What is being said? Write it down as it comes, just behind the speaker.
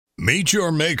Meet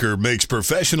Your Maker makes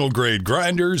professional-grade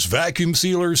grinders, vacuum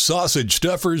sealers, sausage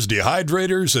stuffers,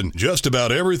 dehydrators, and just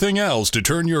about everything else to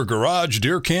turn your garage,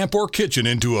 deer camp, or kitchen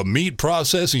into a meat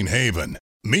processing haven.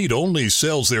 Meat only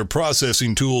sells their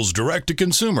processing tools direct to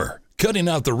consumer, cutting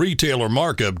out the retailer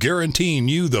markup, guaranteeing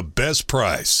you the best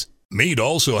price. Meat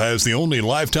also has the only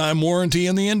lifetime warranty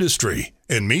in the industry,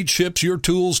 and Meat ships your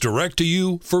tools direct to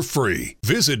you for free.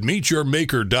 Visit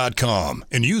meetyourmaker.com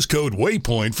and use code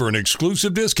WAYPOINT for an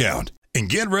exclusive discount. And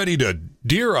get ready to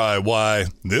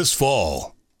DIY this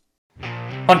fall.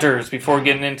 Hunters, before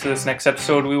getting into this next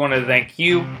episode, we want to thank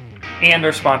you and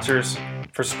our sponsors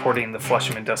for supporting the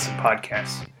Flushing and Dustin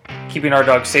podcast. Keeping our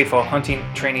dogs safe while hunting,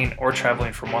 training, or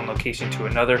traveling from one location to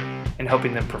another and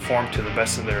helping them perform to the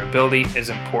best of their ability is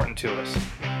important to us.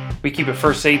 We keep a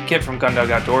first aid kit from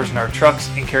Gundog Outdoors in our trucks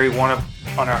and carry one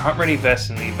on our hunt-ready vests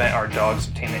in the event our dogs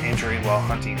obtain an injury while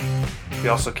hunting. We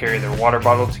also carry their water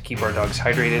bottle to keep our dogs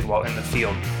hydrated while in the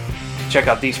field. To check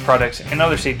out these products and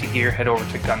other safety gear, head over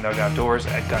to Gundog Outdoors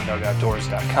at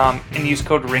gundogoutdoors.com and use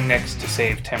code RINGNEXT to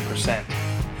save 10%.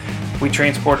 We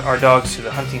transport our dogs to the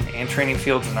hunting and training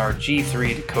fields in our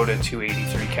G3 Dakota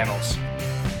 283 kennels.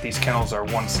 These kennels are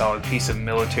one solid piece of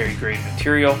military-grade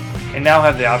material and now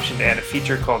have the option to add a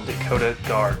feature called Dakota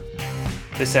Guard.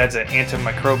 This adds an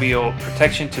antimicrobial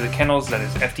protection to the kennels that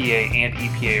is FDA and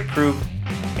EPA approved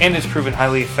and is proven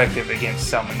highly effective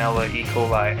against Salmonella, E.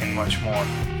 coli, and much more.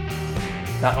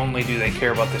 Not only do they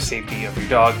care about the safety of your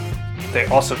dog, they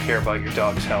also care about your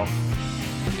dog's health.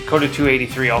 Dakota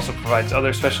 283 also provides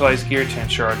other specialized gear to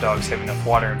ensure our dogs have enough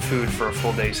water and food for a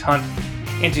full day's hunt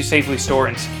and to safely store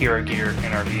and secure our gear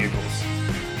in our vehicles.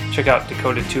 Check out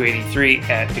Dakota 283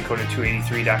 at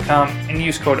dakota283.com and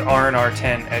use code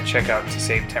RNR10 at checkout to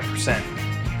save 10%.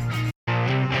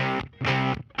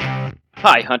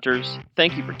 Hi, hunters.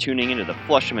 Thank you for tuning into the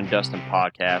Flushing and Dustin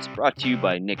podcast brought to you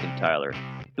by Nick and Tyler,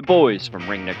 the boys from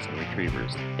Ringnecks and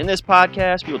Retrievers. In this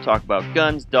podcast, we will talk about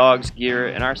guns, dogs, gear,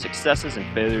 and our successes and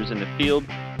failures in the field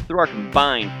through our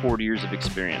combined 40 years of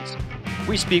experience.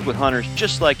 We speak with hunters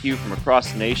just like you from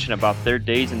across the nation about their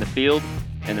days in the field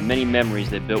and the many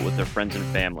memories they built with their friends and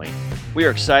family. We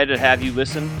are excited to have you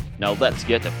listen. Now let's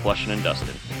get to Flushing and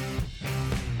Dustin.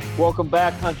 Welcome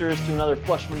back, hunters, to another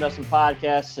Flushing and Dustin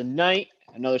podcast. Tonight,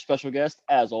 another special guest,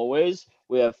 as always.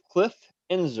 We have Cliff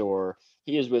Enzor.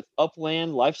 He is with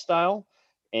Upland Lifestyle,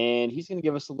 and he's going to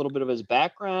give us a little bit of his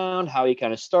background, how he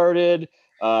kind of started,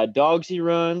 dogs he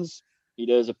runs. He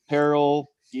does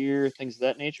apparel, gear, things of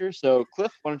that nature. So,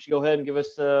 Cliff, why don't you go ahead and give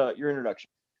us your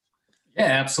introduction? Yeah,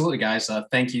 absolutely, guys.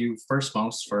 Thank you, first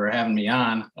most, for having me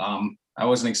on. I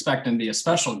wasn't expecting to be a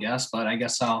special guest, but I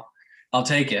guess I'll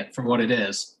take it for what it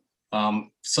is.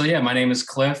 My name is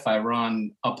Cliff. I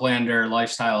run Uplander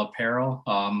Lifestyle Apparel,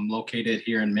 located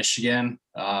here in Michigan.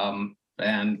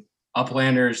 And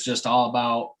Uplander is just all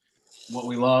about what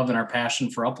we love and our passion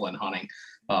for upland hunting.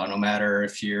 No matter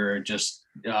if you're just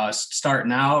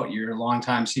starting out, you're a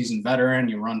longtime seasoned veteran,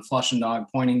 you run flushing dog,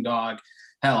 pointing dog,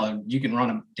 hell, you can run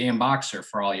a damn boxer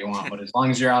for all you want. But as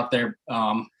long as you're out there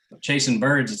chasing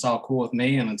birds, it's all cool with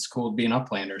me, and it's cool being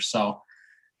Uplander. So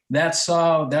that's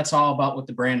all about what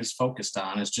the brand is focused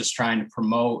on, is just trying to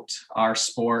promote our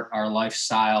sport, our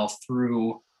lifestyle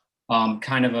through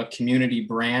kind of a community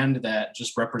brand that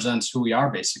just represents who we are,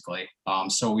 basically.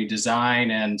 So we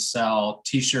design and sell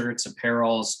t-shirts,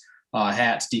 apparels,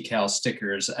 hats, decals,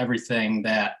 stickers, everything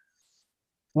that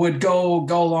would go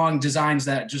along, designs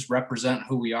that just represent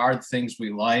who we are, the things we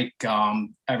like,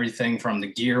 everything from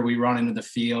the gear we run into the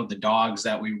field, the dogs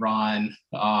that we run,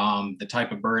 the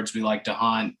type of birds we like to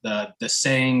hunt, the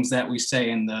sayings that we say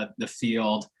in the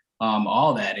field.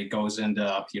 All that, it goes into,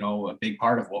 a big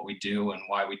part of what we do and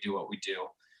why we do what we do.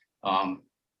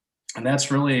 And that's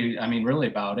really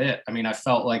about it. I mean, I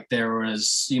felt like there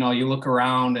was, you look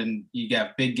around and you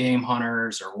get big game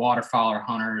hunters or waterfowler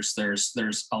hunters.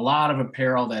 There's a lot of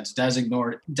apparel that's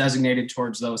designated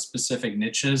towards those specific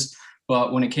niches.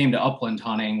 But when it came to upland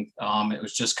hunting, it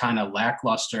was just kind of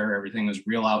lackluster. Everything was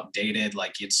real outdated.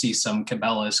 Like you'd see some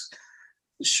Cabela's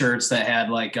shirts that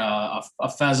had like a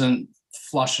pheasant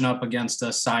flushing up against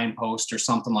a signpost or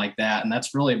something like that. And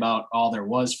that's really about all there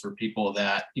was for people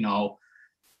that,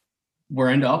 were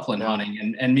into upland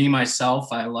hunting. And me, myself,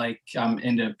 I'm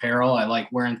into apparel. I like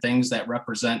wearing things that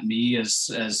represent me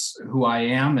as who I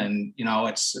am. And,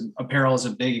 apparel is a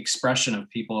big expression of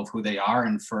people, of who they are.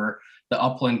 And for the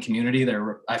upland community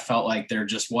I felt like there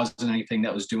just wasn't anything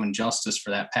that was doing justice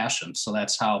for that passion. So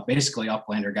that's how basically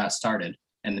Uplander got started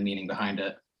and the meaning behind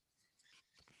it.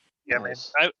 Yeah, man.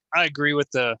 I agree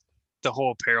with the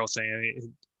whole apparel thing. I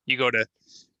mean, you go to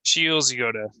Shields, you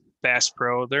go to Bass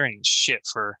Pro, there ain't shit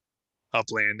for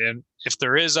upland. And if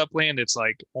there is upland, it's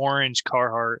like orange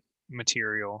Carhartt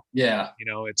material. Yeah.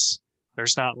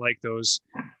 There's not like those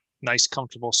nice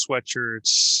comfortable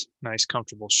sweatshirts, nice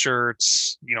comfortable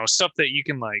shirts, stuff that you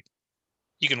can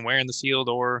wear in the field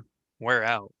or wear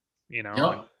out,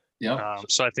 Yep. Yep.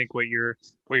 So I think what you're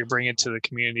bringing to the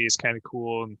community is kind of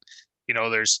cool. And,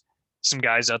 there's some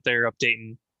guys out there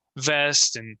updating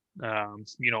vests and,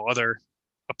 other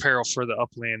apparel for the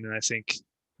upland. And I think,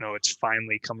 it's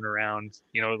finally coming around,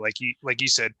 like you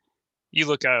said, you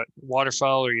look at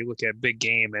waterfowl or you look at big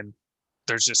game and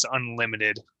there's just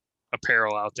unlimited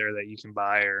apparel out there that you can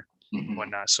buy or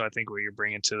whatnot. So I think what you're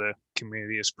bringing to the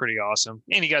community is pretty awesome.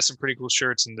 And you got some pretty cool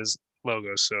shirts and this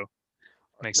logo. So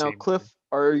makes Now, it Cliff,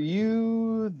 are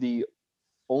you the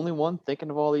only one thinking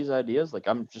of all these ideas? Like,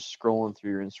 I'm just scrolling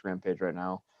through your Instagram page right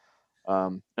now.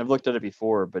 I've looked at it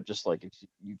before, but just like if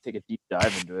you take a deep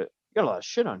dive into it, you got a lot of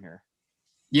shit on here.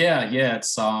 Yeah.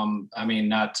 It's I mean,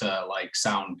 not to like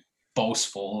sound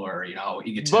boastful or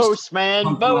egotist, Boast, man,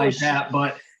 something boast. like that,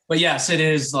 but yes, it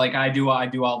is like I do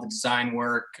all the design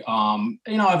work.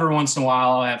 Every once in a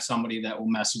while I'll have somebody that will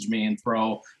message me and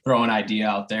throw an idea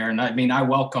out there, and I mean I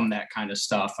welcome that kind of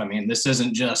stuff. I mean, this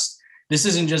isn't just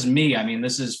me. I mean,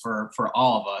 this is for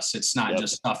all of us. It's not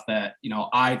just stuff that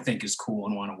I think is cool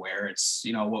and want to wear. It's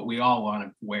what we all want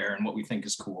to wear and what we think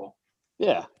is cool.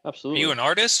 Yeah, absolutely. Are you an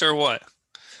artist or what?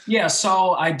 Yeah,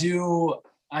 so I do,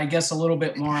 I guess, a little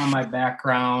bit more on my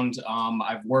background.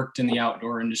 I've worked in the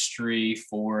outdoor industry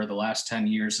for the last 10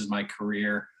 years as my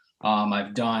career.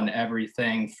 I've done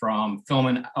everything from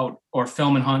filming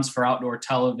hunts for outdoor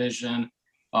television,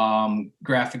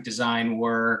 graphic design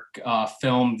work,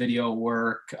 film, video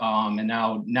work, and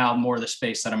now more of the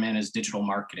space that I'm in is digital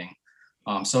marketing.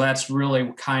 So that's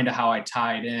really kind of how I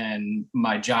tied in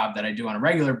my job that I do on a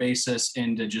regular basis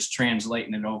into just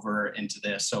translating it over into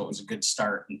this. So it was a good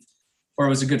start, or it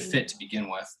was a good fit to begin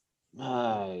with.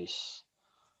 Nice.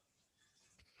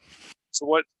 So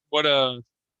what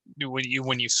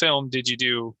when you filmed,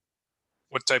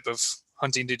 what type of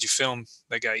hunting did you film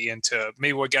that got you into,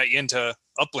 maybe what got you into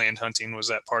upland hunting? Was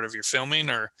that part of your filming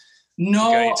or no,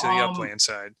 what got you to the upland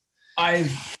side?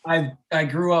 I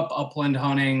grew up upland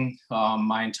hunting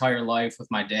my entire life with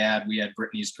my dad. We had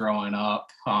Brittany's growing up.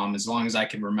 As long as I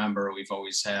can remember, we've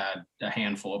always had a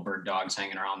handful of bird dogs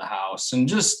hanging around the house, and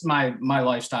just my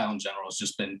lifestyle in general has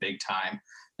just been big time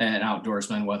and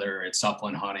outdoorsman, whether it's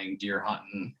upland hunting, deer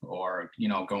hunting, or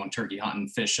going turkey hunting,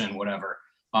 fishing, whatever.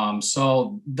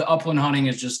 So the upland hunting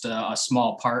is just a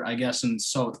small part, I guess, and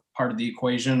so part of the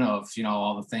equation of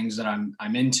all the things that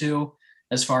I'm into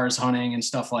as far as hunting and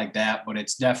stuff like that. But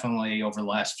it's definitely over the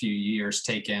last few years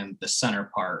taken the center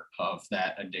part of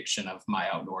that addiction of my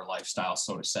outdoor lifestyle,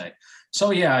 so to say.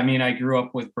 So yeah, I mean, I grew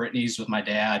up with Brittany's with my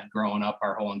dad growing up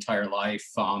our whole entire life.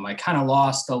 I kind of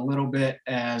lost a little bit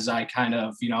as I kind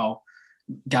of,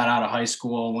 got out of high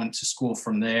school, went to school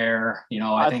from there.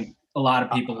 I think a lot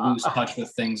of people lose touch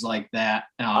with things like that.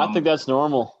 I think that's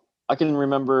normal. I can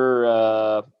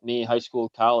remember me, high school,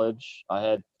 college. I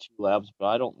had 2 labs, but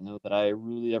I don't know that I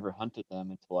really ever hunted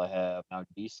them until I have now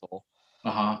Diesel.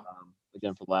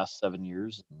 Again, for the last 7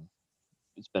 years, and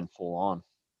it's been full on.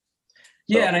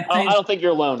 So, yeah, and I don't think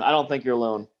you're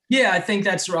alone. Yeah, I think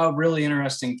that's a really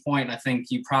interesting point. I think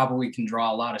you probably can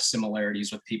draw a lot of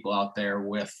similarities with people out there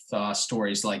with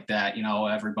stories like that.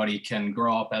 Everybody can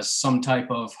grow up as some type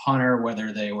of hunter,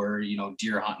 whether they were,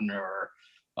 deer hunting or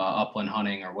upland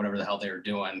hunting or whatever the hell they were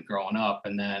doing growing up.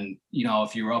 And then,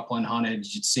 if you were upland hunted,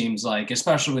 it seems like,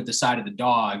 especially with the side of the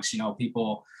dogs,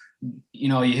 people,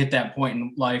 you hit that point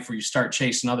in life where you start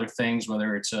chasing other things,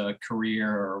 whether it's a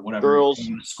career or whatever. Girls.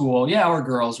 School. Yeah, or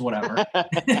girls, whatever.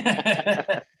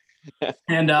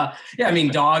 And yeah, I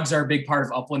mean, dogs are a big part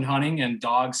of upland hunting, and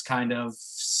dogs kind of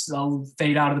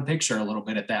fade out of the picture a little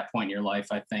bit at that point in your life.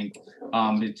 I think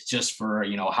it's just for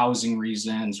housing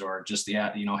reasons or just the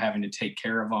having to take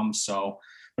care of them. So,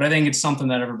 but I think it's something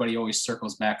that everybody always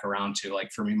circles back around to.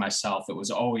 Like for me myself, it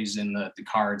was always in the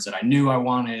cards that I knew I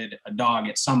wanted a dog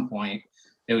at some point.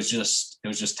 It was just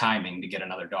timing to get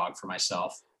another dog for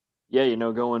myself. Yeah,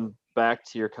 going back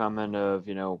to your comment of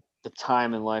the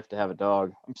time in life to have a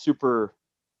dog. I'm super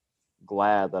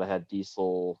glad that I had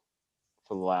Diesel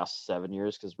for the last 7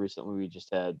 years, because recently we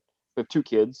have 2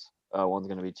 kids. One's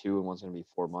going to be 2 and one's going to be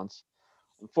 4 months.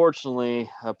 Unfortunately,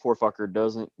 poor fucker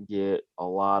doesn't get a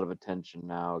lot of attention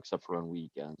now, except for on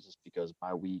weekends, just because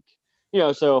my week,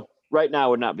 so right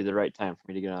now would not be the right time for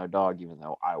me to get another dog, even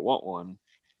though I want one.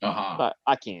 But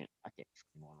I can't train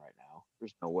one right now.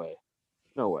 There's no way.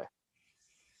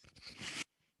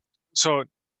 So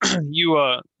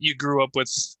you grew up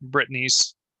with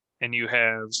Brittany's, and you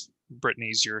have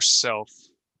Brittany's yourself,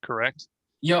 correct?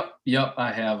 Yep.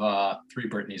 I have 3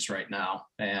 Brittany's right now,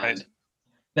 and Right.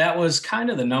 that was kind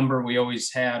of the number we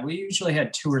always had. We usually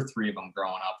had 2 or 3 of them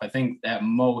growing up. I think at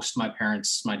most my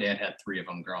dad had 3 of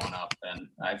them growing up, and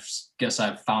guess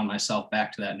I've found myself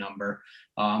back to that number.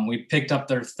 We picked up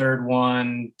their 3rd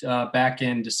one back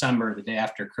in December, the day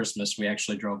after Christmas. We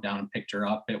actually drove down and picked her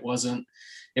up. It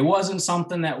wasn't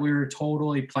something that we were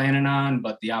totally planning on,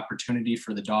 but the opportunity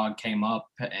for the dog came up,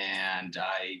 and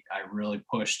I really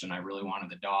pushed, and I really wanted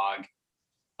the dog.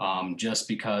 Just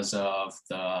because of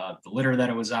the litter that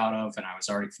it was out of, and I was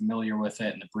already familiar with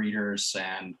it and the breeders,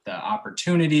 and the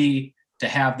opportunity to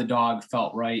have the dog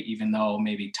felt right, even though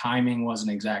maybe timing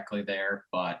wasn't exactly there,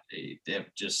 but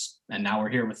and now we're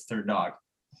here with the 3rd dog.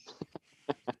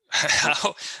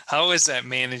 How is that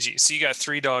managing? So you got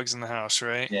 3 dogs in the house,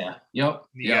 right? Yeah. Yep.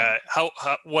 Yeah.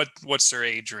 What's their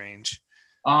age range?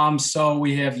 So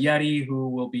we have Yeti, who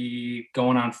will be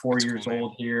going on 4 That's years cool, man.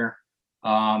 old here.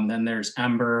 Then there's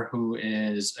Ember, who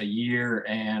is 1 year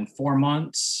and 4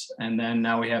 months. And then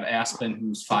now we have Aspen,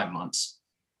 who's 5 months.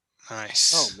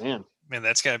 Nice. Oh man, Man,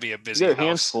 that's gotta be a you busy got your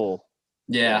hands house. full.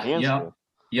 Yeah. Hands Yep. full.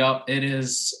 Yep. It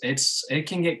is. It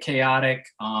can get chaotic.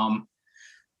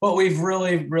 But we've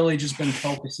really just been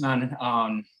focusing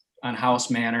on house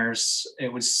manners.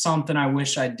 It was something I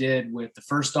wish I did with the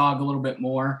first dog a little bit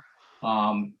more.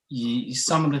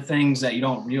 Some of the things that you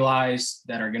don't realize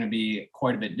that are going to be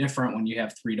quite a bit different when you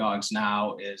have 3 dogs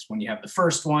now is when you have the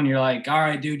first one, you're like, all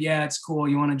right, dude, yeah, it's cool.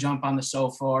 You want to jump on the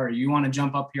sofa, or you want to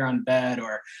jump up here on bed,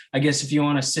 or I guess if you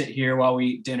want to sit here while we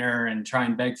eat dinner and try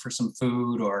and beg for some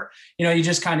food, or, you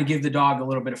just kind of give the dog a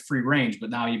little bit of free range. But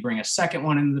now you bring a second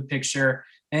one into the picture,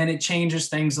 and it changes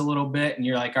things a little bit. And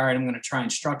you're like, all right, I'm going to try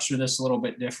and structure this a little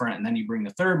bit different. And then you bring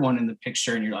the 3rd one in the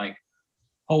picture, and you're like,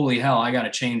 holy hell, I got to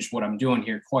change what I'm doing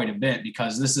here quite a bit,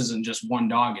 because this isn't just one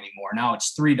dog anymore. Now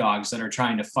it's 3 dogs that are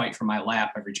trying to fight for my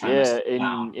lap every time. I sit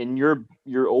down. And your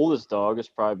oldest dog is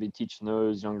probably teaching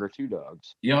those younger 2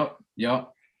 dogs. Yep. Yeah,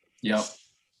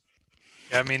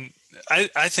 I mean,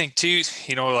 I think too,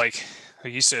 like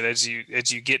you said, as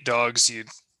you get dogs, you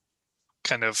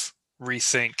kind of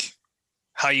rethink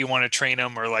how you want to train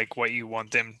them, or like what you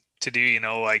want them to do.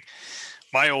 Like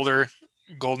my older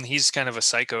Golden, he's kind of a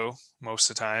psycho most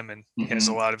of the time, and he has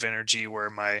a lot of energy, where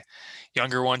my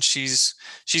younger one, she's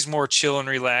more chill and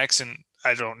relaxed. And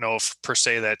I don't know if per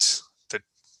se that's the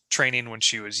training when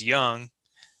she was young,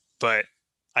 but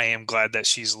I am glad that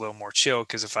she's a little more chill,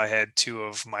 because if I had 2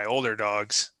 of my older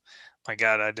dogs, my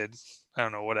God, I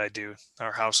don't know what I'd do.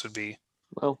 Our house would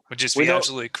just be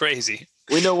absolutely crazy.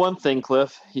 We know one thing,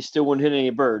 Cliff. He still wouldn't hit any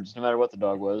birds, no matter what the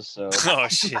dog was. So. Oh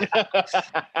shit.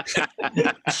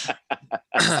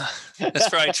 That's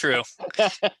probably true.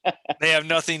 They have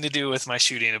nothing to do with my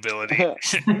shooting ability.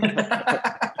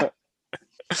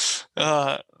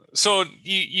 So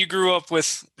you grew up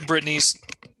with Brittany's,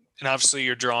 and obviously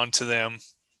you're drawn to them.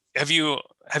 Have you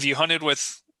hunted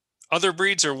with other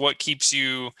breeds, or what keeps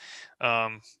you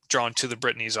drawn to the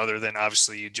Brittany's, other than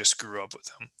obviously you just grew up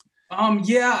with them?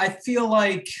 Yeah, I feel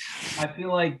like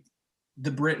the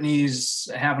Brittany's,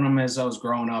 having them as I was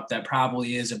growing up, that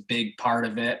probably is a big part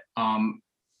of it,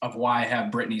 of why I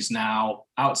have Brittany's now.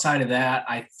 Outside of that,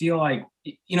 I feel like,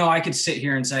 I could sit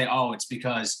here and say, oh, it's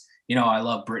because, I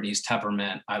love Brittany's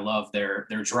temperament. I love their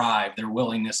drive, their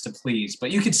willingness to please.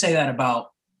 But you could say that about,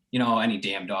 any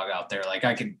damn dog out there.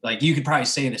 You could probably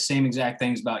say the same exact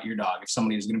things about your dog. If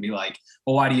somebody was going to be like,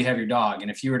 well, why do you have your dog? And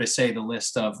if you were to say the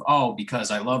list of, oh,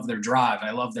 because I love their drive,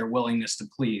 I love their willingness to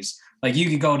please, you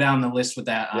could go down the list with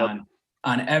that. Yep.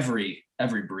 on every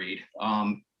breed.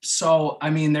 So,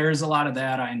 I mean, there is a lot of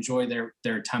that. I enjoy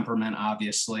their temperament,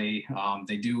 obviously.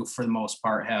 They do, for the most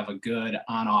part, have a good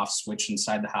on-off switch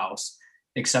inside the house,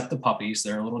 except the puppies.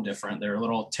 They're a little different. They're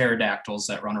little pterodactyls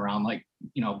that run around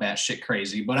batshit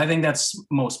crazy. But I think that's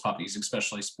most puppies,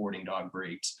 especially sporting dog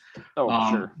breeds. Oh,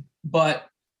 sure. But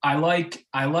I like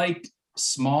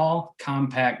small,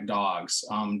 compact dogs.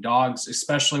 Dogs,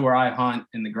 especially where I hunt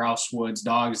in the grouse woods,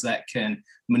 dogs that can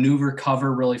maneuver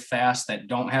cover really fast, that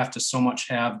don't have to so much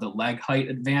have the leg height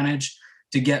advantage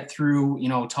to get through,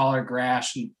 taller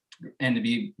grass and to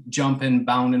be jumping,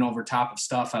 bounding over top of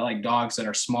stuff. I like dogs that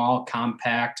are small,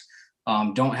 compact,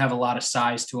 don't have a lot of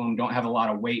size to them, don't have a lot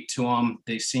of weight to them.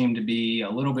 They seem to be a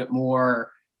little bit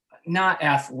more, not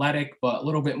athletic, but a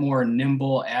little bit more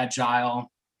nimble, agile.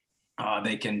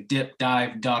 They can dip,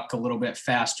 dive, duck a little bit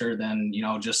faster than,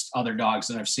 just other dogs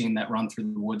that I've seen that run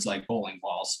through the woods like bowling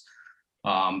balls.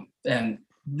 And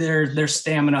their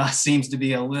stamina seems to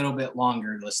be a little bit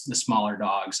longer, the smaller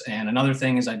dogs. And another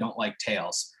thing is I don't like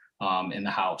tails in the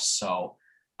house. So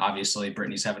obviously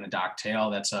Brittany's having a dock tail.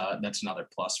 That's another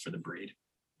plus for the breed.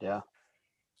 Yeah.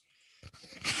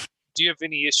 Do you have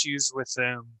any issues with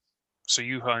them? So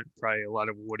you hunt probably a lot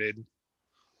of wooded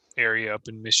area up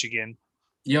in Michigan.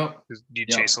 Yep. Do you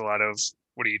Yep. chase a lot of,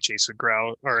 what do you chase, a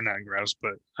grouse, or not grouse,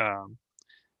 but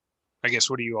I guess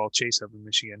what do you all chase up in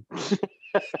Michigan?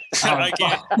 I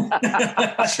can't.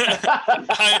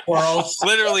 I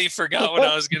literally forgot what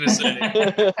I was gonna say.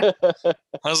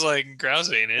 I was like,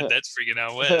 grouse ain't it? That's freaking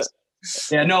out west.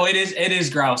 Yeah, no, it is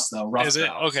grouse though. Rough Is it?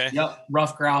 grouse. Okay. Yep,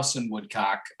 rough grouse and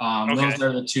woodcock. Okay. Those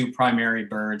are the two primary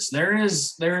birds. There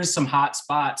is some hot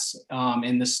spots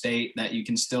in the state that you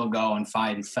can still go and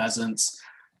find pheasants.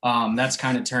 That's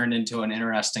kind of turned into an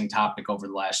interesting topic over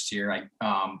the last year.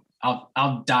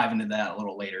 I'll dive into that a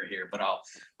little later here, but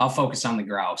I'll focus on the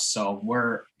grouse. So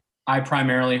where I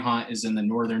primarily hunt is in the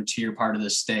northern tier part of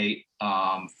the state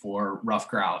for rough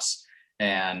grouse.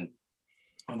 And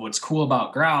what's cool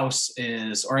about grouse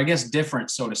is, or I guess different,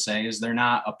 so to say, is they're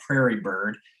not a prairie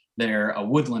bird. They're a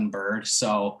woodland bird.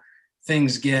 So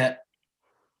things get,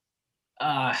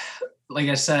 like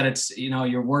I said, it's,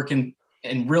 you're working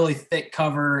in really thick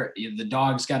cover. The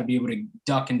dog's got to be able to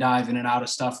duck and dive in and out of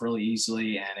stuff really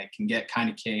easily, and it can get kind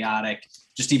of chaotic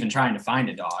just even trying to find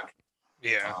a dog.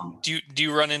 Yeah. Do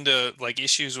you run into like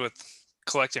issues with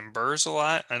collecting burrs a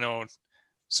lot? I know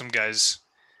some guys,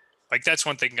 like, that's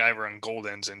one thing I run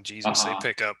Goldens, and Jesus, they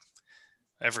pick up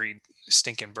every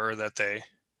stinking burr that they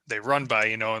run by,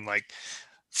 and like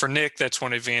for Nick, that's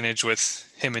one advantage with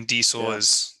him and Diesel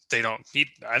is I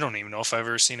don't even know if I've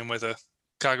ever seen him with a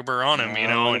cockabur on him,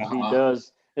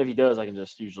 and if he does, I can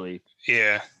just usually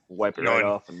wipe it right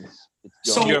off. And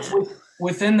it's so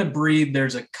within the breed,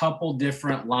 there's a couple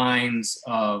different lines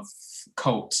of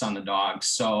coats on the dog.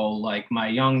 So like my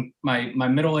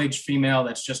middle-aged female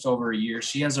that's just over a year,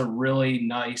 she has a really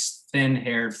nice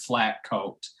thin-haired flat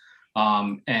coat.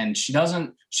 And if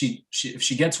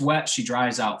she gets wet, she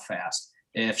dries out fast.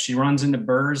 If she runs into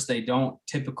burrs, they don't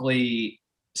typically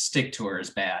stick to her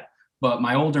as bad. But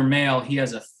my older male, he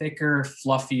has a thicker,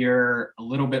 fluffier, a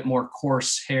little bit more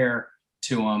coarse hair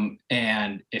to him.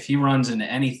 And if he runs into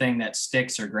anything that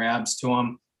sticks or grabs to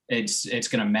him, it's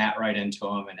going to mat right into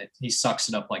him, and he sucks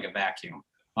it up like a vacuum.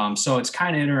 So it's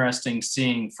kind of interesting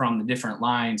seeing from the different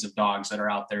lines of dogs that are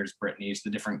out there as Brittany's,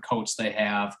 the different coats they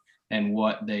have and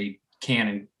what they can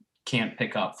and can't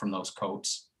pick up from those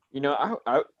coats.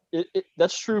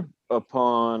 That's true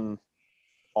upon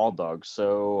all dogs.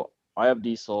 So I have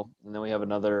Diesel, and then we have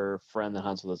another friend that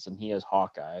hunts with us, and he has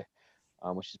Hawkeye,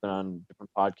 which has been on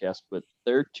different podcasts. But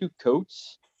their two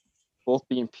coats, both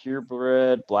being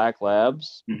purebred black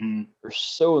labs, are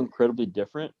so incredibly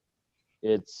different.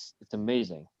 It's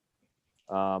amazing.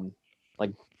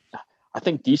 Like, I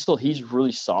think Diesel, he's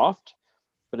really soft,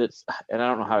 and I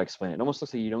don't know how to explain it. It almost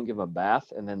looks like you don't give him a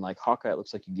bath, and then like Hawkeye, it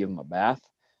looks like you give him a bath.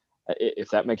 If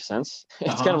that makes sense.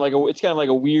 It's kind of like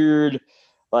a weird,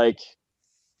 like,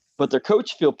 but their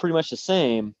coats feel pretty much the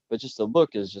same, but just the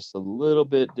look is just a little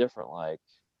bit different. Like,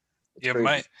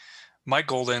 crazy. my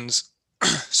Goldens,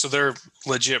 so they're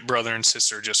legit brother and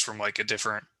sister, just from like a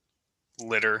different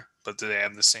litter, but they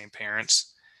have the same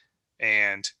parents.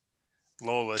 And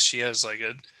Lola, she has like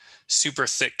a super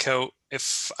thick coat.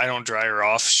 If I don't dry her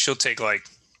off, she'll take like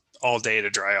all day to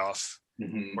dry off.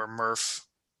 Where Murph,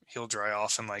 he'll dry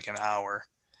off in like an hour,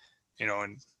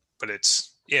 but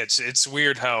it's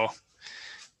weird how,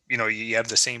 you have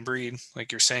the same breed,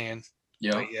 like you're saying,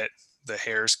 but yet the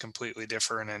hair is completely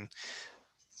different and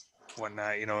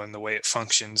whatnot, and the way it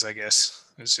functions, I guess,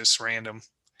 is just random.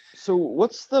 So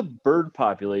what's the bird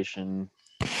population,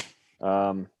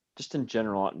 just in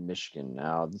general out in Michigan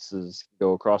now? This is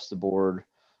go across the board.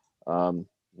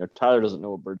 Tyler doesn't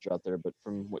know what birds are out there, but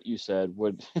from what you said,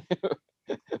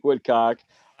 woodcock.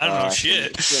 I don't know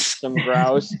shit. Some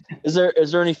grouse. Is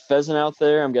there any pheasant out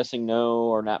there? I'm guessing no,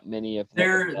 or not many. If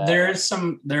there is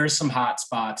some hot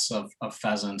spots of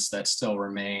pheasants that still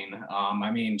remain.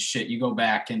 I mean, shit, you go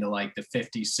back into like the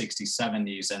 50s, 60s,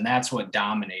 70s, and that's what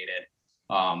dominated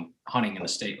hunting in the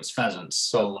state was pheasants.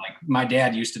 So like my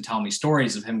dad used to tell me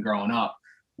stories of him growing up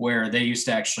where they used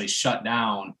to actually shut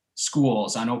down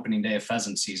schools on opening day of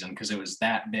pheasant season because it was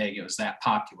that big, it was that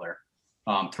popular.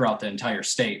 Throughout the entire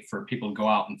state for people to go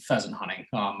out and pheasant hunting.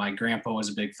 My grandpa was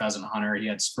a big pheasant hunter. He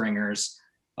had springers.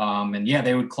 They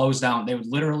would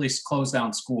literally close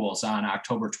down schools on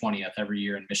October 20th every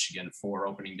year in Michigan for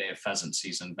opening day of pheasant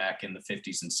season back in the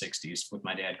 50s and 60s with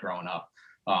my dad growing up.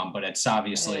 But it's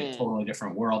obviously a totally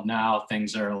different world now.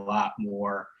 Things are a lot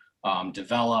more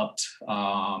developed,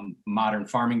 modern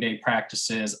farming day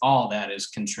practices, all that has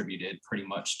contributed pretty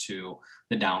much to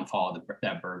the downfall of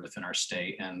that bird within our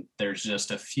state. And there's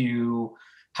just a few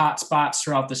hot spots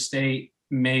throughout the state,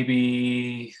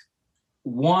 maybe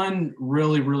one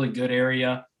really, really good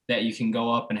area that you can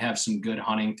go up and have some good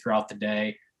hunting throughout the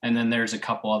day. And then there's a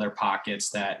couple other pockets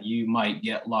that you might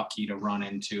get lucky to run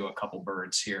into a couple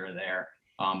birds here or there.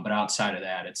 But outside of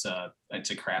that, it's a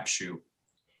crapshoot.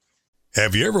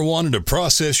 Have you ever wanted to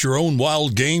process your own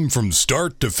wild game from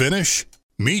start to finish?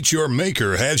 Meat Your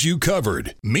Maker has you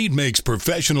covered. Meat makes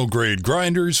professional-grade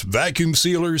grinders, vacuum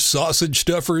sealers, sausage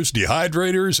stuffers,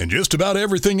 dehydrators, and just about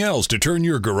everything else to turn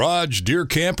your garage, deer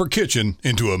camp, or kitchen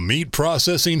into a meat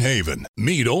processing haven.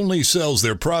 Meat only sells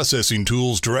their processing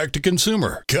tools direct to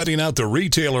consumer, cutting out the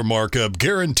retailer markup,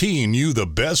 guaranteeing you the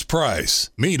best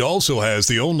price. Meat also has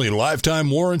the only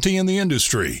lifetime warranty in the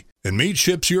industry. And Meat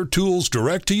ships your tools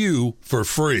direct to you for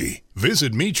free.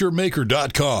 Visit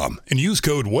meetyourmaker.com and use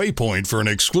code WAYPOINT for an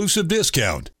exclusive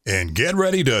discount. And get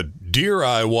ready to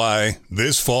DIY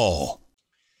this fall.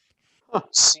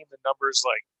 Seeing the numbers,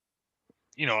 like,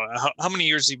 how many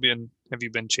years have you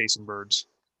been chasing birds?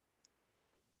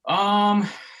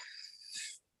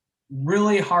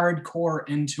 Really hardcore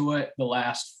into it the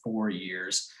last 4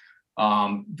 years.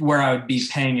 Where I would be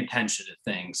paying attention to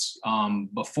things.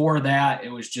 Before that, it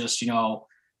was just,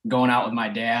 going out with my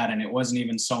dad, and it wasn't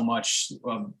even so much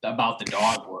about the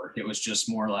dog work. It was just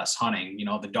more or less hunting.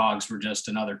 The dogs were just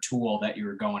another tool that you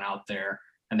were going out there,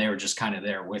 and they were just kind of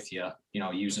there with you,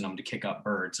 using them to kick up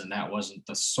birds. And that wasn't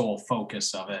the sole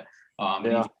focus of it.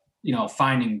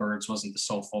 Finding birds wasn't the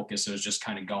sole focus. It was just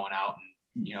kind of going out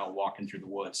and, walking through the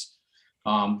woods.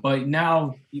 But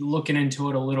now looking into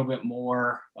it a little bit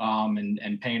more,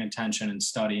 and paying attention and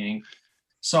studying.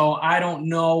 So I don't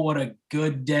know what a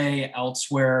good day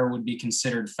elsewhere would be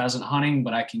considered pheasant hunting,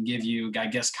 but I can give you, I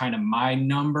guess, kind of my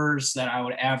numbers that I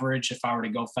would average if I were to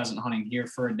go pheasant hunting here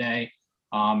for a day.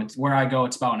 It's where I go.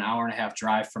 It's about an hour and a half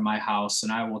drive from my house,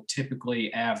 and I will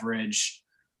typically average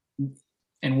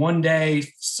in one day,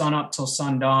 sun up till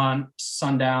sundown,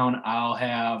 I'll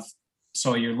have.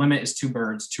 So your limit is 2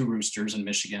 birds, 2 roosters in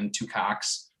Michigan, 2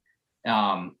 cocks.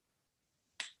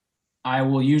 I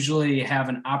will usually have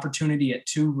an opportunity at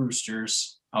 2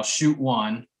 roosters. I'll shoot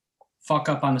one, fuck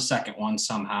up on the second one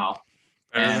somehow.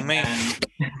 Better than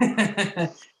me.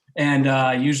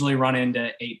 And usually run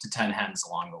into 8 to 10 hens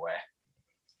along the way.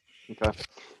 Okay.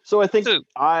 So I think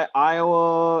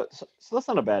Iowa, so that's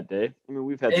not a bad day. I mean,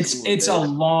 we've had it's a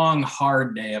long,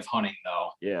 hard day of hunting though.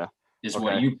 Yeah. Is okay.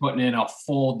 What you're putting in a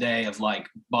full day of like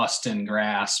busting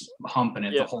grass, humping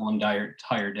it the whole entire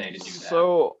day to do that.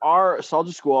 So I'll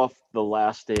just go off the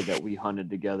last day that we hunted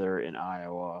together in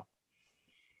Iowa.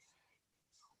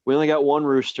 We only got 1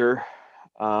 rooster,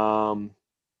 and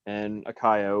a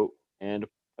coyote and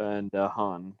a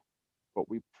hun, but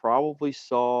we probably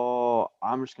saw.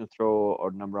 I'm just gonna throw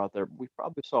a number out there. We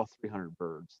probably saw 300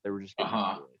 birds. They were just getting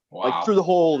Wow. like through the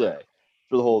whole day.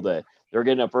 They were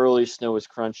getting up early. Snow was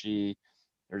crunchy.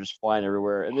 They're just flying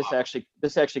everywhere. And this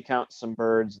actually counts some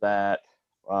birds that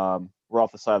were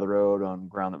off the side of the road on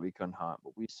ground that we couldn't hunt.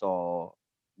 But we saw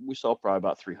probably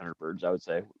about 300 birds, I would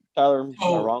say. Tyler, am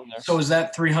I wrong there? So is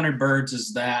that 300 birds?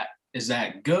 Is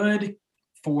that good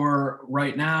for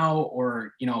right now,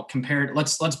 or compared?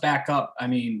 Let's back up. I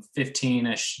mean,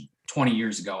 15-ish, 20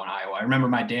 years ago in Iowa. I remember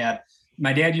my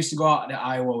dad used to go out to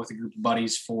Iowa with a group of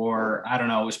buddies for, I don't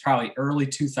know, it was probably early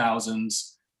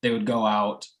 2000s. They would go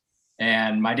out,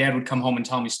 and my dad would come home and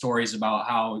tell me stories about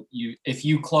how if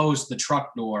you closed the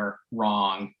truck door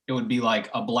wrong, it would be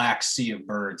like a black sea of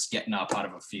birds getting up out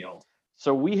of a field.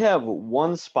 So we have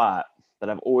one spot that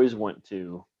I've always went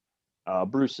to,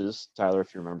 Bruce's, Tyler,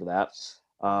 if you remember that.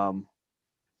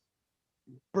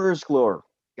 Birds galore.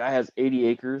 Guy has 80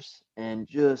 acres and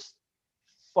just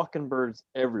fucking birds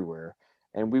everywhere.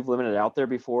 And we've limited out there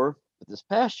before, but this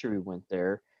past year we went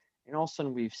there, and all of a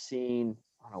sudden we've seen,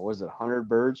 I don't know, was it 100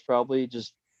 birds probably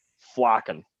just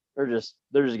flocking? They're just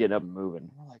getting up and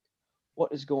moving. We're like,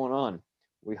 what is going on?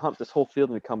 We hunt this whole field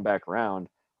and we come back around.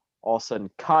 All of a sudden,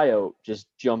 coyote just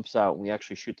jumps out, and we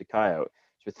actually shoot the coyote.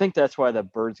 So I think that's why the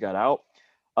birds got out.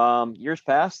 Years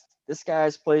past, this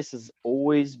guy's place has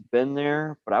always been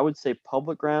there, but I would say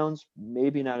public grounds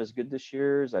maybe not as good this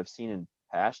year as I've seen in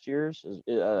past years,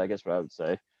 I guess what I would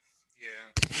say.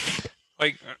 Yeah.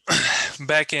 Like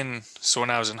when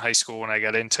I was in high school, when I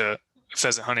got into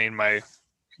pheasant hunting, my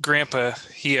grandpa,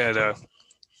 he had a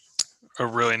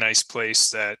really nice place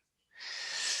that,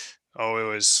 I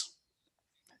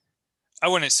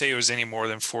wouldn't say it was any more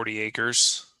than 40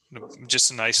 acres,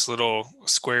 just a nice little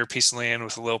square piece of land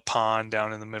with a little pond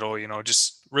down in the middle,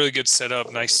 just really good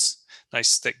setup, nice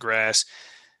thick grass.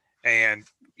 And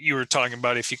you were talking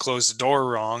about if you close the door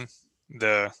wrong,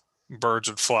 the birds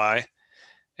would fly.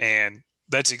 And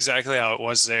that's exactly how it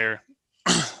was there.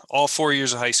 All 4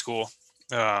 years of high school,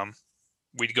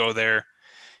 we'd go there.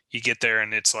 You get there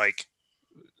and it's like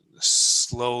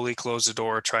slowly close the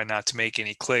door, try not to make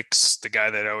any clicks. The guy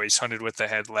that I always hunted with that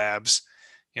had labs,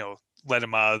 let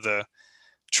him out of the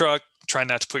truck, try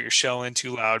not to put your shell in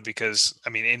too loud because,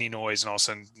 any noise and all of a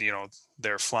sudden,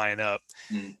 they're flying up.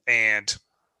 And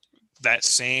that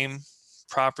same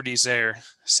property's there,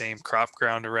 same crop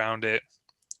ground around it,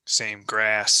 same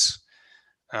grass.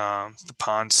 The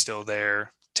pond's still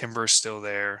there, timber's still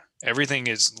there. Everything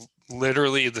is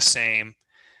literally the same.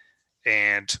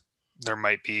 And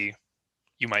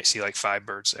you might see like 5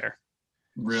 birds there.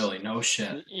 Really? No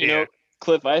shit. You know,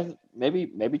 Cliff,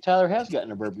 maybe Tyler has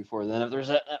gotten a bird before then. If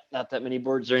there's not that many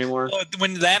birds there anymore. Well,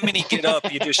 when that many get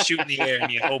up, you just shoot in the air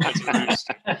and you hope it's a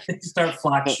roost. Start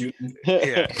flock shooting.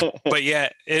 Yeah, but yeah,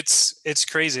 it's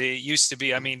crazy. It used to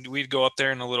be. We'd go up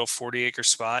there in a little 40-acre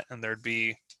spot, and there'd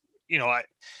be, like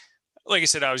I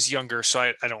said, I was younger, so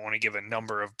I don't want to give a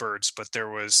number of birds, but there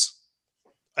was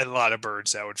a lot of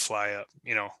birds that would fly up.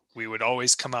 We would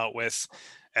always come out with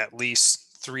at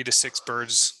least 3 to 6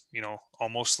 birds,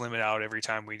 almost limit out every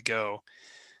time we'd go.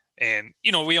 And,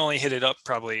 we only hit it up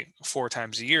probably 4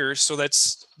 times a year. So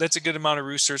that's a good amount of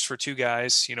roosters for 2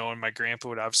 guys, and my grandpa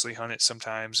would obviously hunt it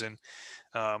sometimes and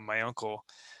my uncle.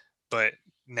 But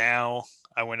now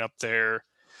I went up there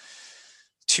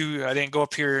I didn't go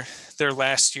up there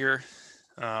last year,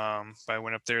 but I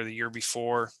went up there the year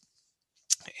before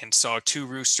and saw 2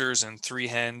 roosters and 3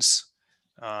 hens.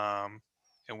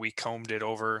 And we combed it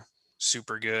over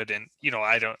super good. And,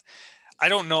 I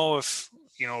don't know if,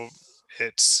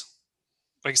 it's,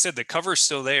 like I said, the cover's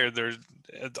still there.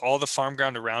 All the farm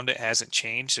ground around it hasn't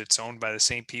changed. It's owned by the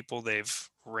same people. They've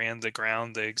ran the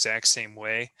ground the exact same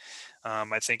way.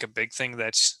 I think a big thing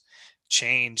that's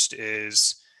changed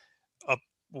is up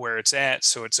where it's at.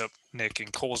 So it's up Nick in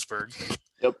Colesburg.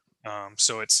 Yep.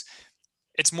 So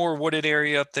it's more wooded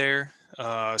area up there.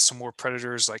 Some more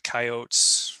predators like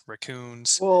coyotes,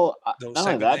 raccoons. Well, those not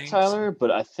type only of that, things. Tyler,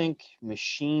 but I think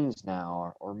machines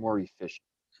now are more efficient.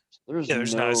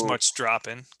 There's not as much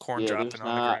corn dropping there's on the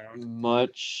not ground.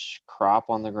 much crop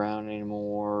on the ground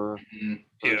anymore. Mhm.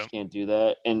 Birds can't do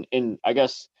that. And I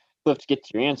guess, Cliff, to get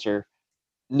to your answer,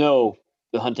 no,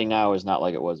 the hunting now is not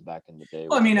like it was back in the day.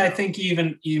 Well, I think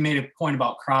even you made a point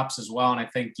about crops as well, and I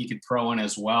think you could throw in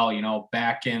as well,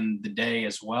 back in the day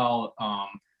as well,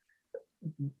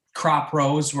 crop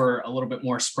rows were a little bit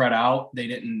more spread out. They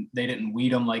didn't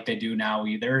weed them like they do now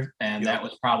either, and that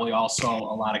was probably also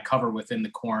a lot of cover within the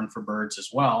corn for birds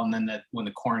as well. And then when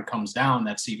the corn comes down,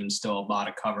 that's even still a lot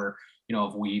of cover,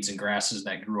 of weeds and grasses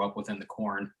that grew up within the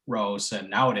corn rows. And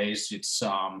nowadays it's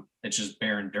just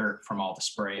barren dirt from all the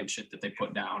spray and shit that they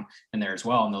put down in there as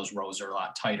well. And those rows are a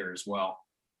lot tighter as well.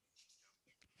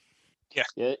 Yeah,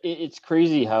 it's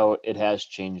crazy how it has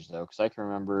changed though, because I can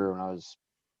remember when I was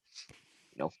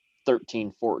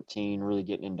 13, 14, really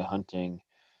getting into hunting,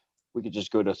 we could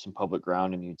just go to some public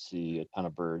ground and you'd see a ton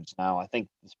of birds. Now I think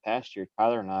this past year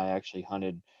Tyler and I actually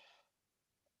hunted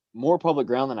more public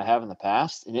ground than I have in the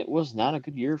past, and it was not a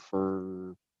good year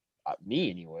for me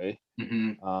anyway.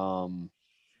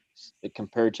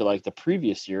 Compared to like the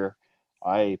previous year,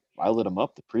 I lit them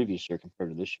up the previous year compared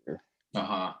to this year.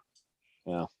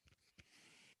 Yeah.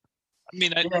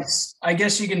 I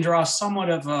guess you can draw somewhat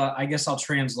of I guess I'll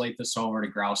translate this over to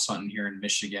grouse hunting here in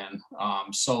Michigan.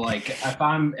 So like if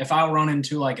I run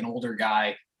into like an older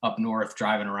guy up north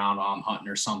driving around while I'm hunting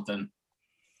or something,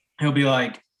 he'll be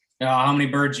like, how many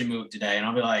birds you moved today? And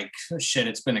I'll be like, shit,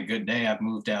 it's been a good day. I've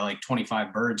moved at like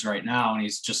 25 birds right now. And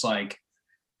he's just like,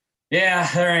 yeah,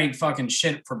 there ain't fucking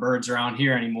shit for birds around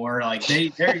here anymore. Like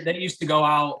they used to go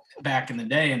out back in the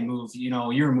day and move,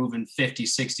 you were moving 50,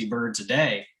 60 birds a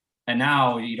day. And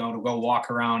now, to go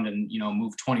walk around and,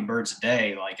 move 20 birds a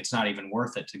day, like it's not even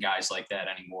worth it to guys like that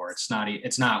anymore. It's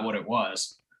not what it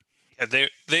was. Yeah,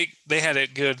 they had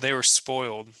it good. They were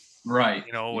spoiled. Right.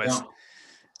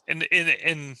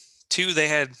 And two, they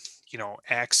had,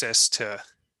 access to,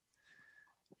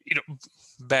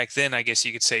 back then, I guess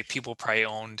you could say people probably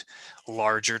owned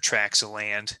larger tracts of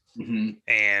land. Mm-hmm.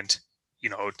 And,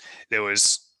 there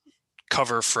was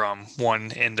cover from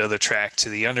one end of the track to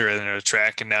the other end of the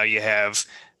track. And now you have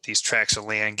these tracts of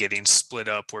land getting split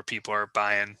up where people are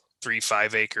buying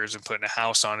 3-5 acres and putting a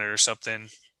house on it or something,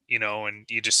 and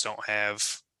you just don't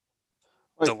have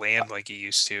the land like you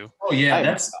used to. Oh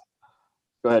yeah.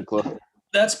 Go ahead, Cliff.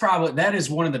 That is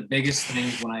one of the biggest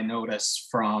things when I notice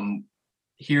from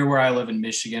here where I live in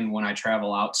Michigan, when I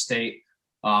travel outstate.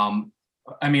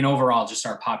 I mean, overall, just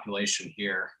our population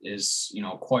here is,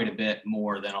 quite a bit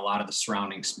more than a lot of the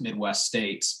surrounding Midwest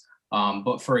states.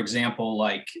 But for example,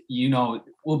 like,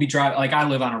 we'll be driving, like I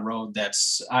live on a road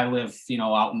I live,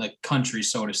 out in the country,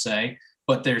 so to say,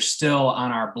 but there's still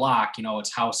on our block,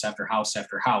 it's house after house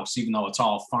after house, even though it's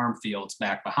all farm fields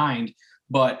back behind,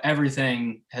 but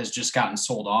everything has just gotten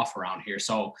sold off around here.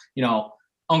 So,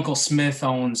 Uncle Smith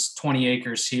owns 20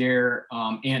 acres here.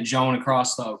 Aunt Joan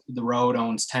across the road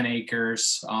owns 10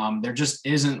 acres. There just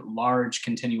isn't large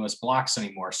continuous blocks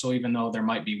anymore. So even though there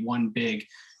might be one big,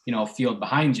 field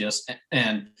behind you,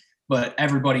 but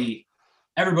everybody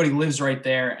lives right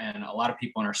there, and a lot of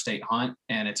people in our state hunt.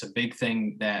 And it's a big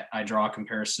thing that I draw a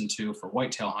comparison to for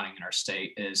whitetail hunting in our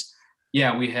state is,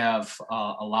 yeah, we have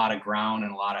a lot of ground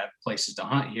and a lot of places to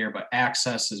hunt here, but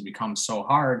access has become so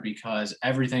hard because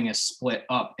everything is split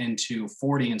up into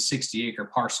 40 and 60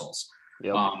 acre parcels.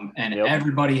 Yep.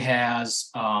 Everybody has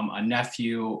a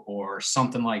nephew or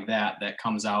something like that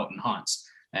comes out and hunts.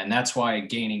 And that's why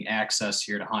gaining access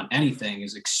here to hunt anything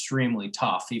is extremely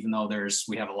tough. Even though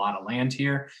we have a lot of land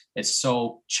here, it's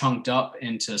so chunked up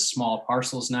into small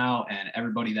parcels now, and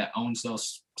everybody that owns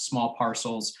those small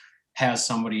parcels has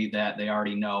somebody that they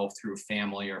already know through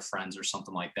family or friends or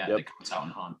something like that that comes out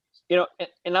and hunt.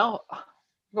 And I'll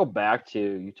go back to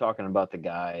you talking about the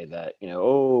guy that,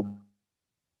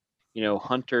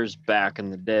 hunters back in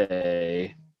the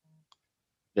day,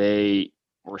 they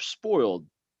were spoiled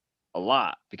a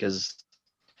lot because,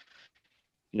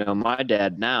 my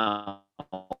dad now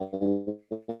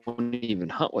won't even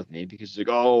hunt with me because he's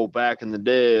like, oh, back in the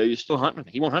day, are you still hunting?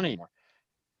 He won't hunt anymore.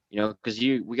 Because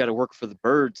we got to work for the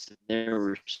birds, and they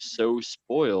were so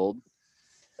spoiled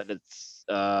that it's,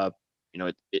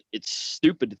 it's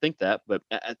stupid to think that. But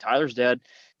Tyler's dad,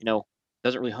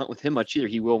 doesn't really hunt with him much either.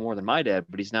 He will more than my dad,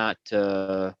 but he's not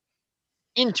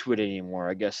into it anymore,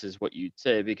 I guess is what you'd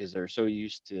say, because they're so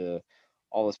used to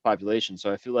all this population.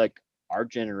 So I feel like our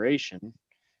generation,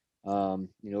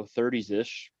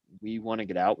 30s-ish, we want to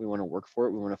get out. We want to work for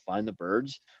it. We want to find the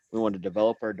birds. We want to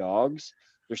develop our dogs.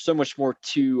 There's so much more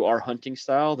to our hunting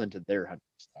style than to their hunting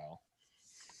style.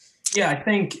 Yeah, I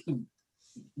think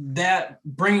that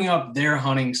bringing up their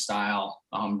hunting style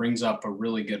brings up a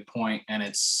really good point. And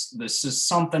this is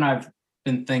something I've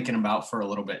been thinking about for a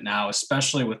little bit now,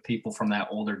 especially with people from that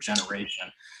older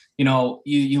generation.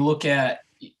 You look at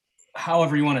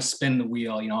however you want to spin the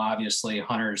wheel, obviously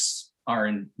hunters are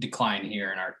in decline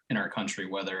here in our country,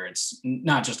 whether it's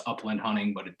not just upland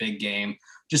hunting, but a big game,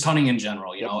 just hunting in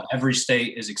general. Every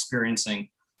state is experiencing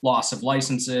loss of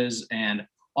licenses, and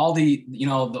all the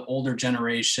older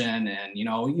generation and,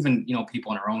 even,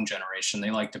 people in our own generation,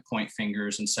 they like to point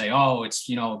fingers and say, oh, it's,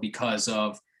 because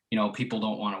of, people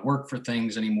don't want to work for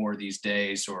things anymore these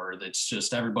days, or it's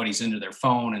just everybody's into their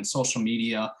phone and social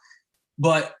media.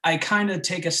 But I kind of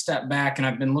take a step back, and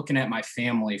I've been looking at my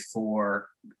family for,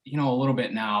 a little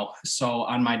bit now. So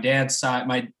on my dad's side,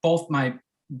 both my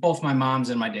moms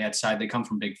and my dad's side, they come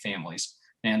from big families.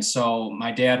 And so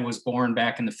my dad was born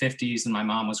back in the 50s and my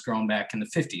mom was grown back in the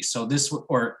 50s. So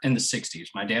or in the 60s,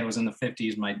 my dad was in the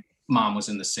 50s, my mom was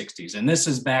in the 60s. And this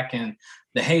is back in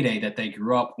the heyday that they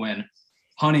grew up when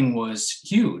hunting was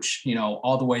huge,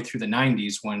 all the way through the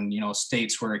 90s when,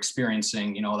 states were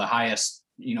experiencing, the highest,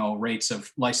 rates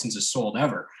of licenses sold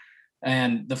ever.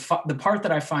 And the part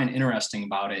that I find interesting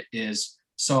about it is,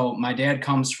 so my dad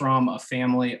comes from a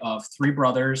family of 3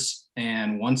 brothers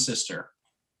and 1 sister.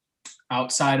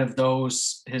 Outside of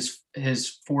those,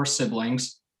 his 4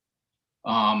 siblings,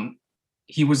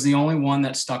 he was the only one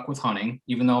that stuck with hunting,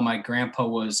 even though my grandpa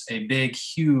was a big,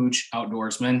 huge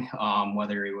outdoorsman,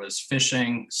 whether he was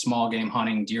fishing, small game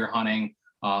hunting, deer hunting,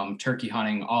 turkey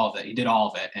hunting, all of it. He did all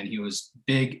of it. And he was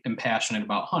big and passionate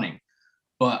about hunting.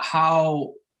 But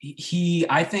how he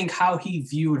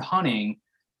viewed hunting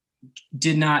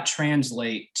did not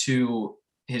translate to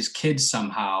his kids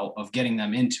somehow of getting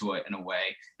them into it in a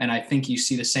way. And I think you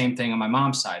see the same thing on my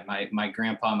mom's side. My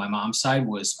grandpa on my mom's side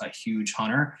was a huge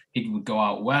hunter. He would go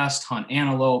out west, hunt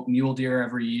antelope, mule deer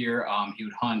every year. He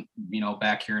would hunt,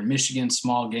 back here in Michigan,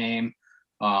 small game,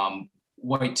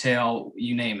 whitetail,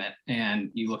 you name it. And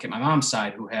you look at my mom's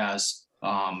side, who has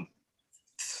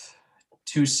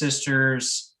 2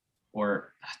 sisters,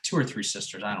 or 2 or 3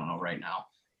 sisters, I don't know right now,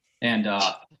 and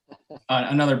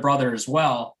another brother as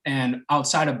well. And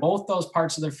outside of both those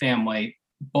parts of their family,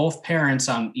 both parents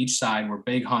on each side were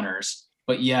big hunters,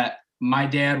 but yet my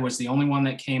dad was the only one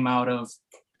that came out of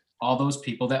all those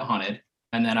people that hunted.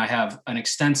 And then I have an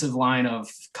extensive line of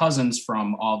cousins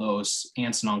from all those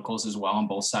aunts and uncles as well on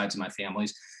both sides of my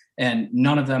families. And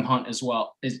none of them hunt as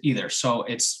well as either. So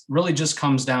it's really just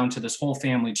comes down to this whole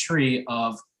family tree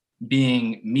of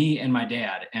being me and my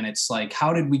dad. And it's like,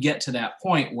 how did we get to that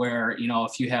point where,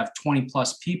 if you have 20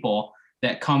 plus people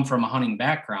that come from a hunting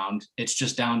background, it's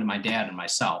just down to my dad and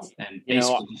myself, and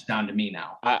basically just down to me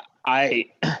now.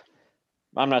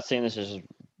 I'm not saying this is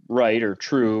right or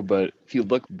true, but if you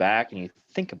look back and you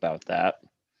think about that,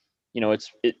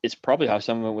 it's probably how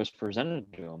some of it was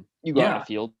presented to them. You go out in the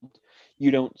field,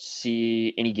 you don't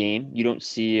see any game, you don't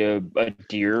see a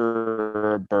deer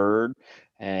or a bird,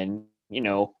 and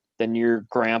then your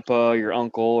grandpa, your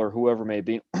uncle, or whoever may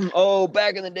be, oh,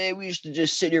 back in the day we used to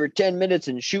just sit here for 10 minutes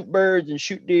and shoot birds and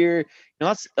shoot deer.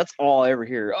 That's all I ever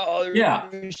hear. Oh,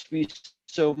 there used to be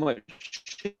so much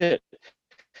shit.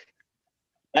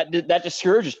 That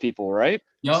discourages people, right?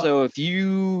 Yep. So if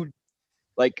you,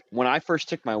 like, when I first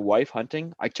took my wife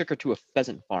hunting, I took her to a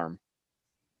pheasant farm.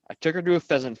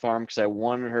 Because I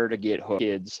wanted her to get hooked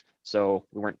kids, so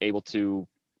we weren't able to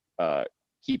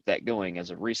keep that going as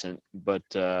of recent. But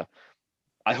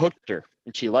I hooked her,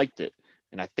 and she liked it.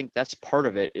 And I think that's part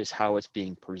of it, is how it's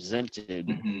being presented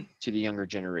to the younger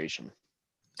generation.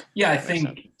 Yeah, I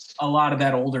think a lot of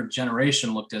that older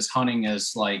generation looked as hunting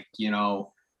as like,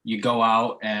 you go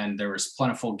out and there was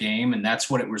plentiful game, and that's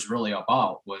what it was really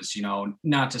about, was,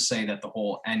 not to say that the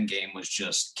whole end game was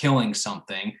just killing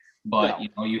something, but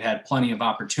you had plenty of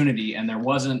opportunity, and there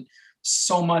wasn't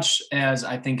so much as,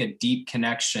 I think, a deep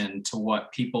connection to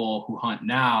what people who hunt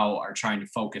now are trying to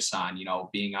focus on,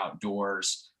 being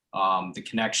outdoors, the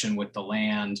connection with the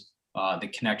land, the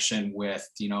connection with,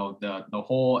 the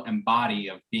whole embody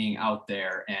of being out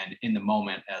there and in the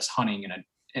moment as hunting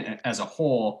as a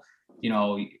whole,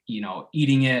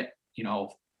 eating it,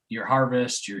 your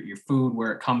harvest, your food,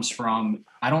 where it comes from.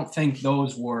 I don't think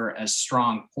those were as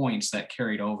strong points that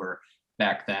carried over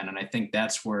back then. And I think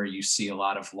that's where you see a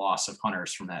lot of loss of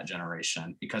hunters from that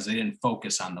generation, because they didn't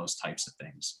focus on those types of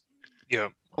things. Yeah.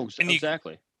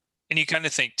 Exactly. And you kind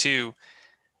of think too,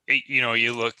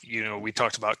 you look, we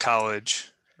talked about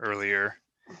college earlier,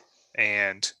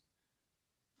 and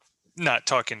not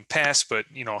talking past, but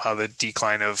how the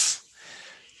decline of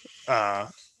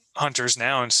hunters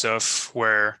now and stuff,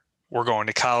 where we're going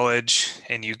to college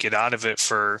and you get out of it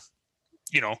for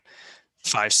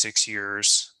 5-6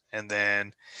 years, and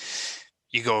then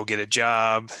you go get a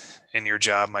job, and your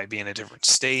job might be in a different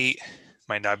state,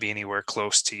 might not be anywhere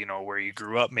close to where you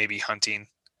grew up maybe hunting,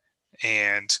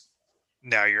 and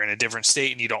now you're in a different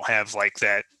state and you don't have like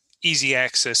that easy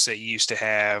access that you used to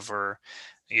have, or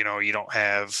you don't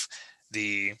have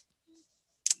the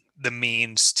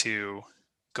means to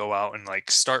go out and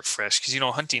like start fresh,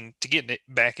 because hunting, to get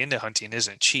back into hunting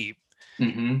isn't cheap.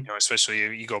 Especially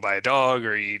if you go buy a dog,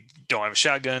 or you don't have a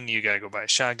shotgun, you got to go buy a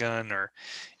shotgun, or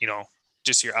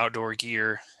just your outdoor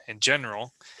gear in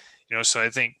general. So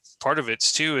I think part of it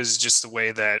too is just the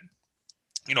way that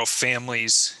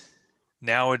families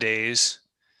nowadays,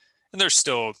 and there's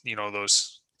still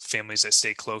those families that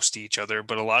stay close to each other,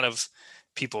 but a lot of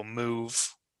people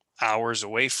move hours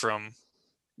away from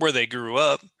where they grew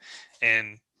up,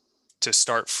 and to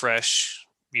start fresh,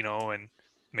 and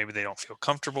maybe they don't feel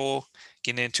comfortable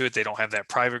getting into it. They don't have that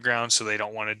private ground, so they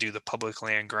don't want to do the public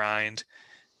land grind,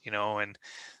 and like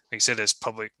I said, as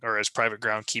private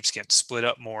ground keeps getting split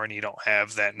up more, and you don't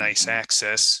have that nice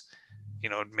access,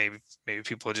 maybe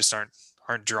people just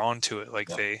aren't drawn to it like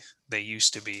they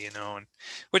used to be, and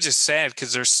which is sad,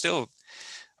 because there's still,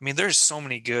 there's so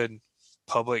many good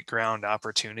public ground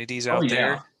opportunities out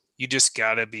there. You just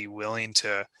gotta be willing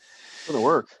to for the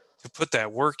work, to put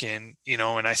that work in,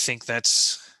 and I think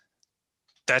that's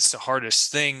the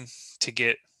hardest thing to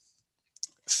get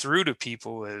through to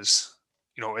people is,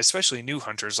 especially new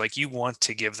hunters. Like, you want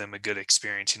to give them a good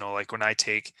experience, like when I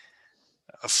take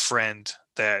a friend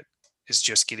that is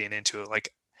just getting into it,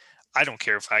 like, I don't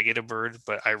care if I get a bird,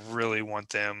 but I really want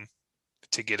them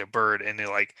to get a bird. And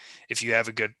like, if you have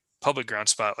a good public ground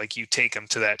spot, like, you take them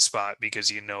to that spot because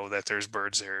that there's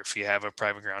birds there. If you have a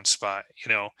private ground spot,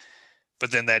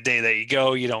 but then that day that you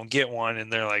go, you don't get one,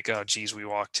 and they're like, oh geez, we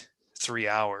walked 3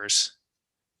 hours,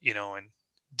 and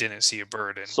didn't see a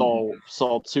bird, and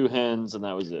saw 2 hens, and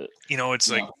that was it. It's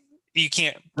like, you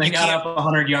can't. They got up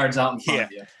 100 yards out in front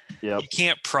of you. Yep. You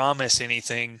can't promise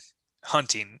anything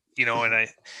hunting, and I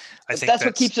think that's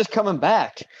what keeps us coming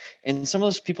back. And some of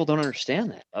those people don't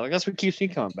understand that. Like, that's what keeps me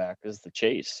coming back, is the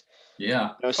chase. Yeah.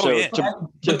 But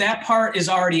that part is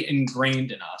already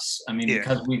ingrained in us.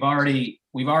 Because we've already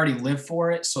lived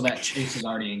for it, so that chase is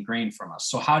already ingrained from us.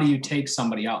 So how do you take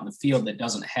somebody out in the field that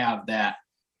doesn't have that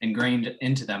ingrained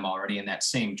into them already in that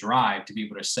same drive to be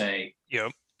able to say,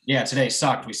 Yep. yeah, today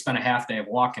sucked. We spent a half day of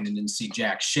walking and didn't see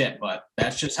jack shit, but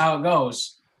that's just how it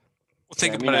goes. Well,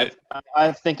 think Yeah, about it.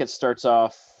 I think it starts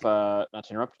off, not to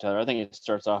interrupt you, Tyler, I think it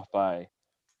starts off by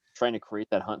trying to create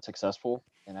that hunt successful.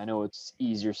 And I know it's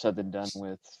easier said than done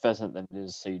with pheasant than it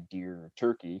is, say, deer or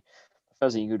turkey.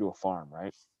 Pheasant, you can go to a farm,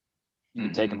 right? You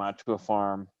can take them out to a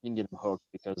farm. You can get them hooked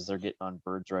because they're getting on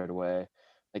birds right away.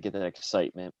 They get that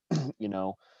excitement, you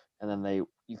know, and then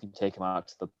you can take them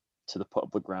out to the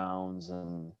public grounds,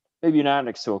 and maybe you're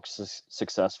not so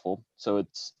successful. So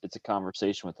it's a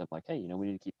conversation with them, like, hey, you know, we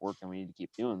need to keep working. We need to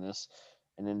keep doing this.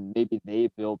 And then maybe they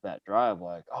build that drive,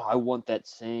 like, oh, I want that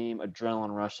same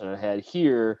adrenaline rush that I had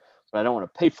here, but I don't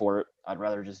want to pay for it. I'd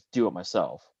rather just do it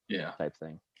myself. Yeah. Type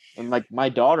thing. And like my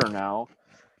daughter now,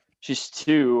 she's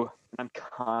 2. I'm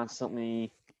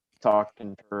constantly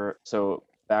talking to her. So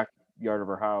backyard of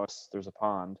her house, there's a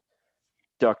pond.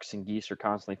 Ducks and geese are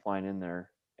constantly flying in there,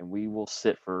 and we will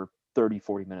sit for 30,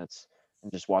 40 minutes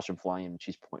and just watch them fly in. And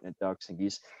she's pointing at ducks and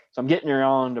geese. So I'm getting her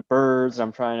on to birds.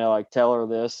 I'm trying to like tell her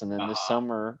this, and then this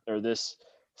summer or this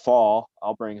fall,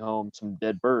 I'll bring home some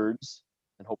dead birds,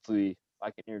 and hopefully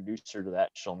I can introduce her to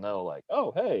that. She'll know, like,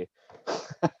 oh, hey.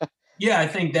 Yeah, I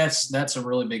think that's a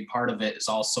really big part of it, is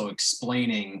also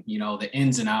explaining, you know, the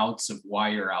ins and outs of why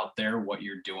you're out there, what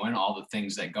you're doing, all the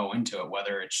things that go into it,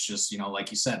 whether it's just, you know, like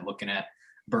you said, looking at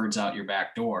birds out your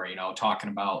back door, you know,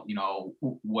 talking about, you know,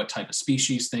 what type of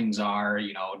species things are,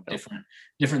 you know,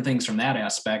 different things from that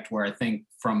aspect, where I think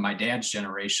from my dad's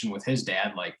generation with his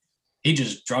dad, like, he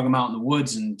just drug him out in the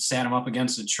woods and sat him up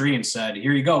against a tree and said,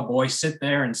 here you go, boy, sit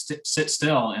there and sit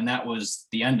still. And that was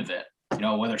the end of it. You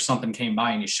know, whether something came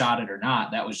by and you shot it or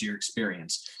not, that was your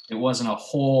experience. It wasn't a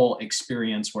whole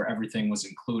experience where everything was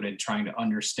included, trying to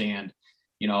understand,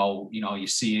 you know, you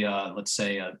see, let's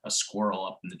say a squirrel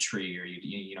up in the tree, or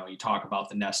you talk about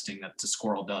the nesting that the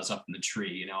squirrel does up in the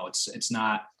tree. You know, it's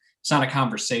not a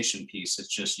conversation piece. It's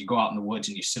just, you go out in the woods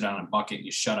and you sit on a bucket and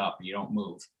you shut up and you don't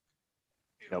move.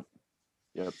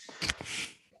 Yep.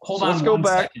 Hold So on. let's go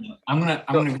back. Second. I'm gonna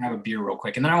grab a beer real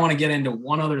quick, and then I want to get into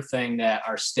one other thing that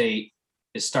our state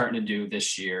is starting to do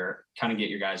this year. Kind of get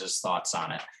your guys' thoughts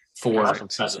on it for Awesome.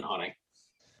 pheasant hunting.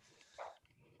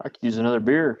 I could use another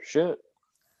beer. Shit.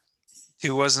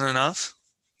 2 wasn't enough.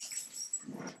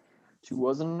 2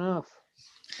 wasn't enough.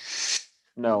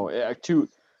 No, 2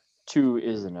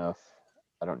 is enough.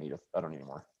 I don't need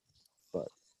more. But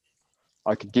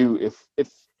I could do, if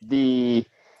the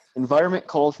environment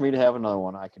calls for me to have another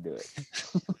one, I could do it.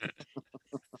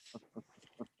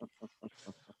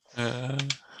 I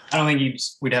don't think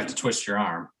we'd have to twist your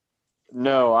arm.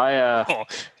 No,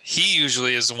 He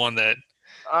usually is the one that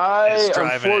I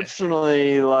driving it.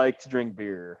 unfortunately like to drink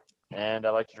beer, and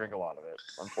I like to drink a lot of it,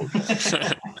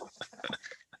 unfortunately.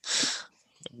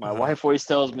 My wife always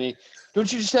tells me, don't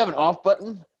you just have an off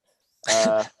button?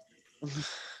 I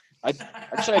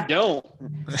don't.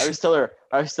 I always tell her,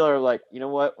 like, you know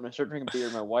what? When I start drinking beer,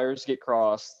 my wires get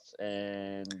crossed,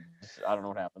 and I don't know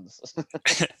what happens.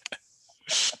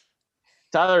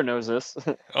 Tyler knows this.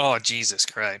 Oh, Jesus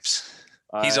Christ.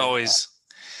 He's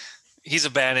a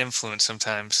bad influence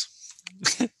sometimes.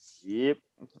 Yep.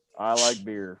 I like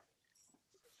beer.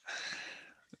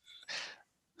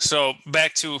 So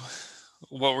back to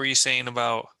what were you saying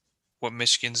about what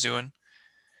Michigan's doing?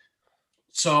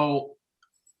 So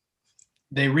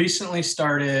they recently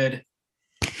started,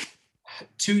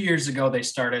 2 years ago, they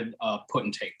started a put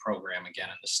and take program again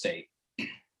in the state.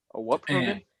 A what program?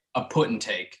 And a put and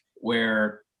take,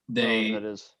 where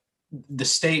the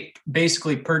state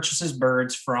basically purchases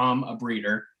birds from a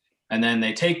breeder, and then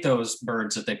they take those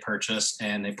birds that they purchase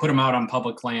and they put them out on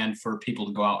public land for people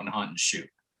to go out and hunt and shoot.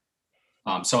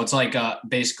 So it's like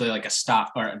basically like a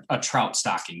trout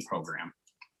stocking program.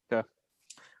 Okay.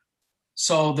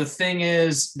 So the thing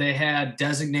is, they had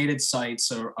designated sites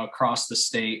across the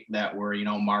state that were, you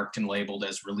know, marked and labeled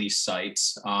as release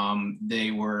sites.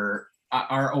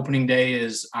 Our opening day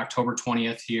is October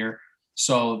 20th here.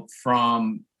 So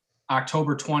from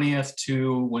October 20th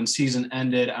to when season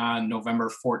ended on November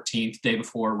 14th, day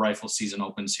before rifle season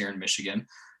opens here in Michigan,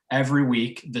 every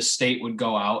week the state would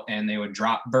go out and they would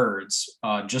drop birds,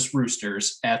 just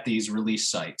roosters, at these release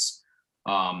sites.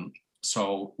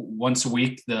 So once a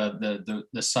week, the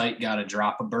site got a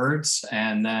drop of birds,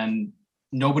 and then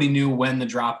nobody knew when the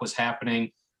drop was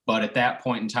happening. But at that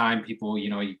point in time, people, you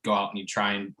know, you go out and you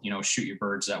try and, you know, shoot your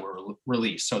birds that were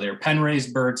released. So they're pen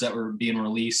raised birds that were being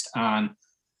released on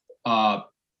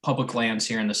public lands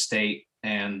here in the state,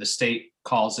 and the state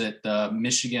calls it the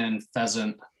Michigan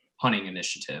Pheasant Hunting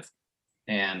Initiative.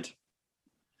 And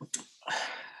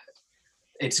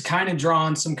it's kind of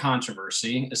drawn some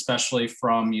controversy, especially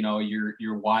from,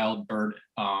 your wild bird.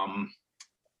 How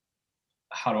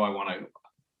do I want to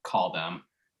call them?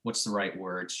 What's the right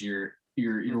words? Your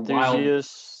wild.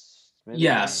 Enthusiasts, maybe?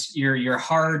 Yes, your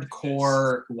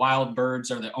hardcore wild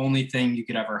birds are the only thing you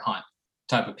could ever hunt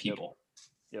type of people.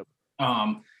 Yep.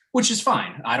 Which is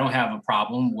fine. I don't have a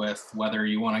problem with whether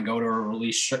you want to go to a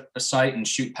release site and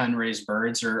shoot pen raised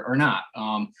birds or not.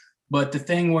 But the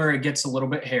thing where it gets a little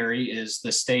bit hairy is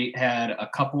the state had a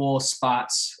couple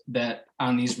spots that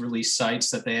on these release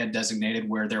sites that they had designated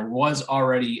where there was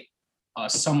already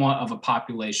somewhat of a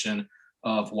population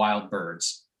of wild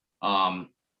birds. And,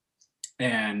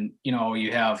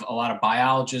 you have a lot of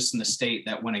biologists in the state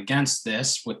that went against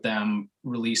this with them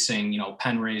releasing,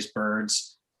 pen raised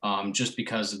birds just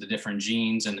because of the different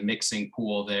genes and the mixing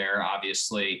pool there.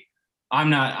 Obviously, I'm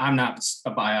not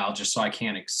a biologist, so I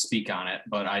can't speak on it,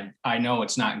 but I know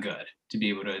it's not good to be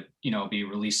able to, be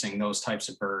releasing those types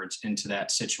of birds into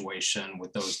that situation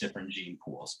with those different gene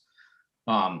pools.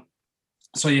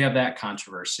 So you have that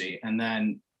controversy. And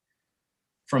then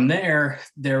from there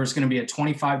was going to be a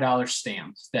 $25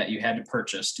 stamp that you had to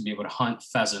purchase to be able to hunt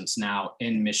pheasants now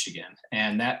in Michigan.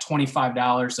 And that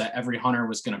 $25 that every hunter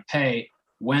was going to pay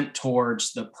went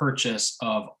towards the purchase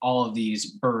of all of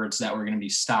these birds that were going to be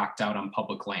stocked out on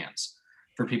public lands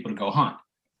for people to go hunt.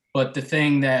 But the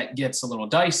thing that gets a little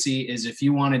dicey is if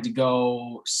you wanted to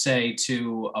go, say,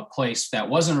 to a place that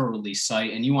wasn't a release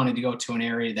site and you wanted to go to an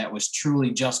area that was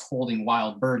truly just holding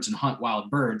wild birds and hunt wild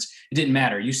birds, it didn't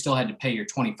matter. You still had to pay your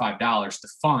 $25 to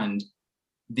fund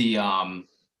the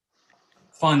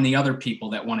other people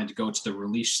that wanted to go to the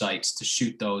release sites to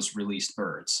shoot those released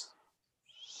birds.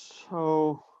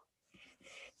 So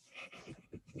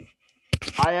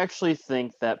I actually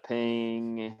think that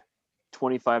paying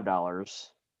 $25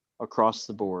 across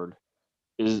the board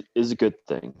is a good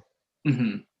thing.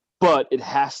 Mm-hmm. But it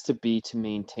has to be to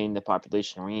maintain the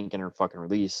population. We ain't gonna fucking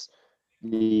release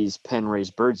these pen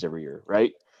raised birds every year,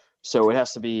 right? So it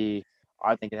has to be,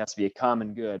 I think it has to be a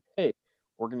common good. Hey,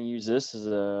 we're gonna use this as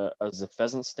a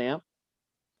pheasant stamp.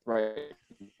 Right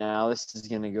now, this is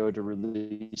gonna go to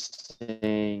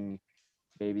releasing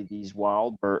maybe these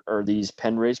wild bird or these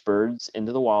pen raised birds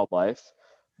into the wildlife.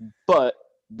 But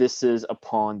this is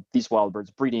upon these wild birds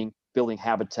breeding, building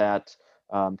habitat,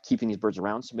 keeping these birds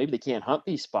around. So maybe they can't hunt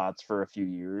these spots for a few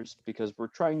years because we're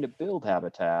trying to build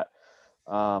habitat.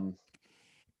 I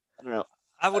don't know.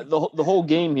 I would. The whole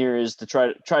game here is to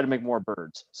try to make more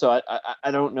birds. So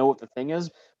I don't know what the thing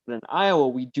is, but in Iowa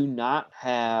we do not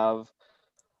have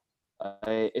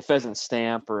a pheasant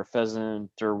stamp or a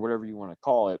pheasant or whatever you want to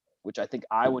call it, which I think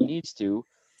Iowa needs to,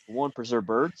 one, preserve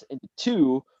birds, and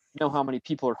two, know how many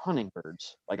people are hunting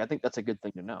birds. Like, I think that's a good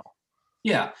thing to know.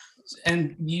 Yeah.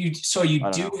 And you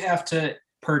do have to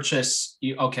purchase.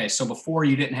 So before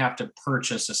you didn't have to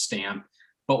purchase a stamp,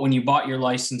 but when you bought your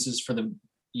licenses for the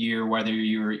year, whether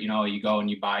you're, you go and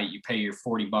you pay your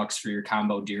 $40 for your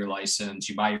combo deer license,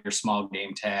 you buy your small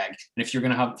game tag. And if you're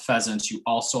going to hunt pheasants, you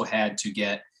also had to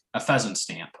get a pheasant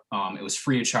stamp. It was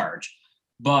free of charge,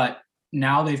 but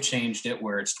now they've changed it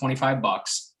where it's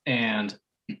 $25 and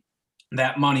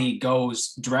that money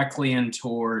goes directly in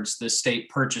towards the state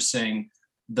purchasing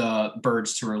the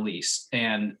birds to release.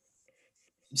 And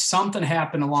something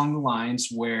happened along the lines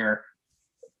where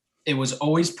it was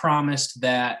always promised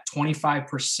that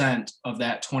 25% of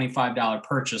that $25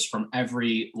 purchase from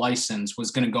every license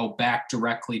was going to go back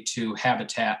directly to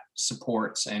habitat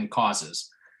supports and causes.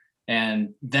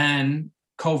 And then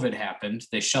COVID happened.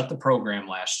 They shut the program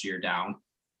last year down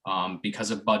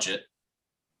because of budget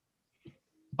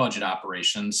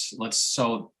operations.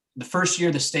 So the first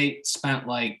year the state spent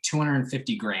like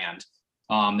 $250,000.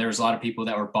 There was a lot of people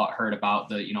that were butthurt about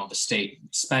the state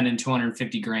spending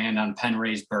 $250,000 on pen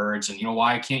raised birds, and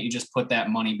why can't you just put that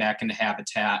money back into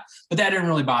habitat? But that didn't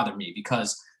really bother me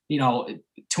because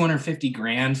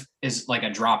 $250,000 is like a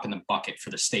drop in the bucket for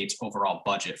the state's overall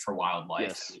budget for wildlife.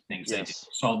 Yes. Things they do.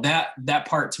 So that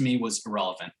part to me was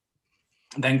irrelevant.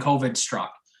 Then COVID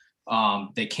struck.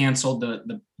 They canceled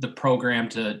the program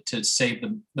to save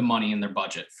the money in their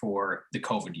budget for the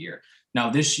COVID year. Now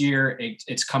this year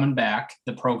it's coming back.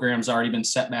 The program's already been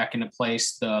set back into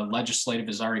place. The legislative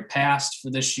has already passed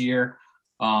for this year.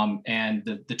 And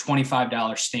the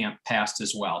 $25 stamp passed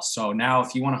as well. So now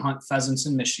if you want to hunt pheasants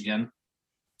in Michigan,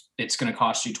 it's going to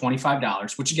cost you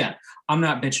 $25, which again, I'm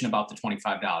not bitching about the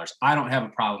 $25. I don't have a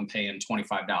problem paying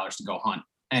 $25 to go hunt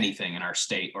anything in our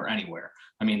state or anywhere.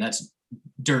 I mean, that's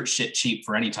dirt shit cheap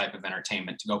for any type of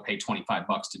entertainment to go pay $25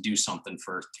 to do something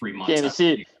for 3 months.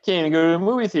 Can't even go to a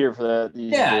movie theater for that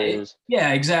these days.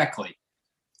 Yeah, exactly.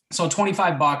 So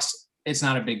 $25, it's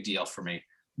not a big deal for me.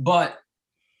 but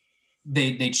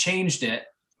they changed it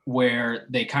where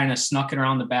they kind of snuck it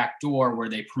around the back door, where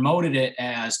they promoted it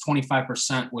as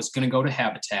 25% was going to go to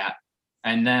habitat,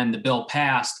 and then the bill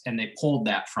passed and they pulled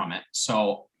that from it.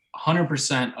 So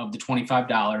 100% of the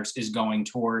 $25 is going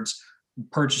towards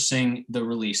purchasing the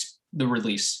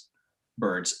release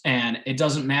birds. And it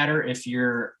doesn't matter if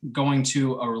you're going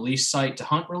to a release site to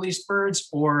hunt release birds,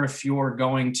 or if you're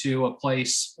going to a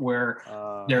place where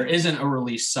there isn't a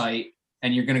release site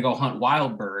and you're going to go hunt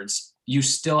wild birds, you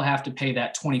still have to pay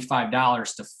that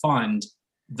 $25 to fund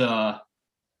the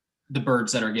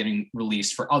birds that are getting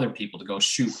released for other people to go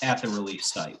shoot at the release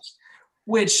sites.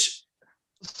 Which,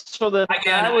 so that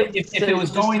again, if it was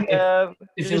going,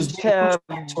 if it was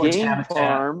towards game habitat,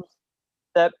 farms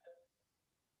that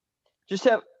just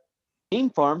have game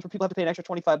farms where people have to pay an extra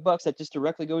 $25 that just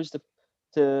directly goes to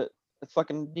the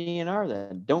fucking DNR.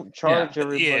 Then don't charge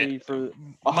everybody for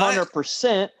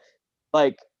 100%.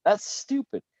 Like, that's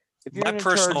stupid. If you're going to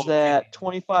charge that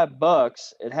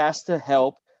 $25, it has to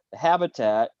help the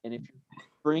habitat. And if you're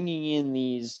bringing in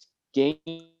these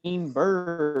game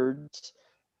birds,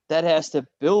 that has to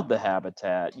build the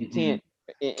habitat. You can't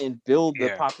and build the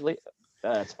population.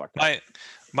 That's fucked up.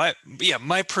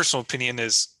 My personal opinion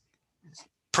is,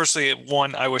 personally,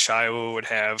 one, I wish Iowa would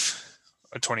have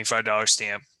a $25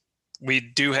 stamp. We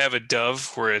do have a dove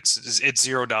where it's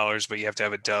 $0, but you have to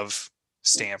have a dove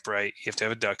stamp, right? You have to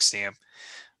have a duck stamp,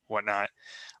 whatnot.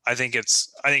 I think it's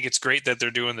great that they're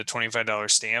doing the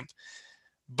 $25 stamp,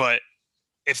 but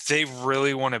if they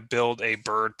really want to build a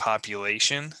bird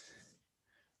population,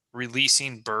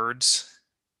 releasing birds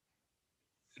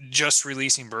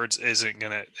isn't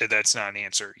that's not an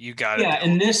answer. You got to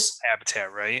in this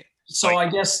habitat, right? So I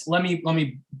guess let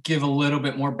me give a little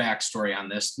bit more backstory on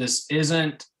this. This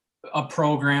isn't a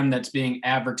program that's being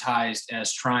advertised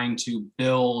as trying to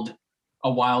build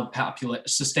a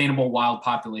sustainable wild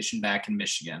population back in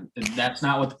Michigan. That's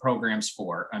not what the program's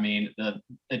for. I mean,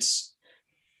 it's,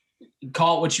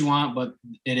 call it what you want, but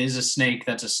it is a snake.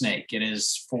 That's a snake. It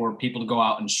is for people to go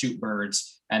out and shoot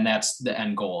birds, and that's the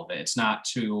end goal of it. It's not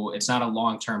a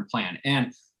long-term plan.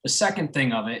 And the second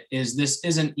thing of it is, this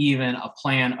isn't even a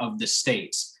plan of the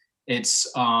states.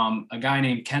 It's a guy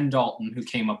named Ken Dalton who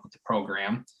came up with the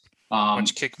program. How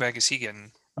much kickback is he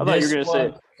getting? I thought you were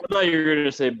going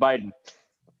to say Biden.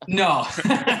 No.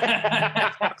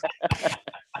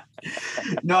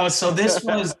 No, so this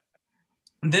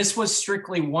was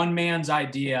strictly one man's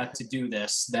idea to do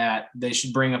this, that they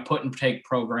should bring a put and take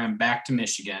program back to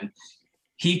Michigan.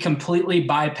 He completely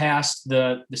bypassed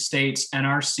the state's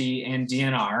NRC and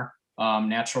DNR,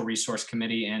 Natural Resource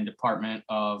Committee and Department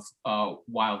of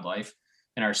Wildlife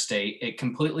in our state. It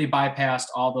completely bypassed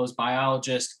all those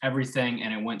biologists, everything,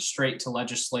 and it went straight to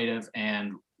legislative,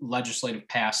 and legislative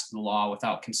passed the law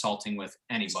without consulting with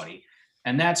anybody.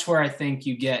 And that's where I think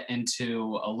you get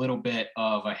into a little bit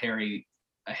of a hairy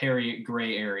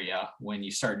gray area when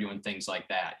you start doing things like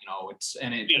that.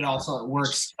 It also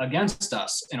works against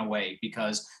us in a way,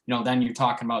 because then you're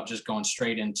talking about just going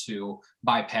straight into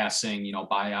bypassing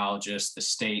biologists, the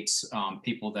states,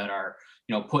 people that are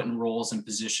put in roles and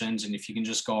positions. And if you can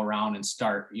just go around and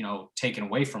start taking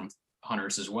away from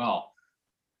hunters as well,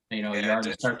 you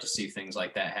already start to see things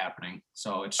like that happening.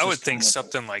 So it's, I would think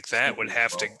something like that would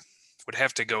have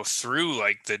to go through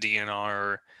like the DNR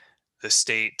or the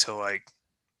state to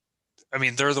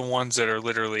they're the ones that are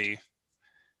literally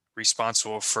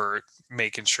responsible for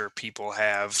making sure people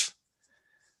have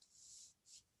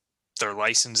their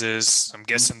licenses. I'm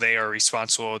guessing they are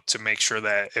responsible to make sure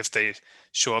that if they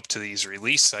show up to these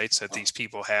release sites, that these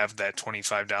people have that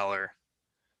 $25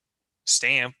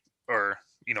 stamp, or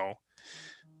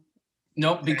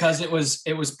Nope, because it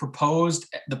was proposed.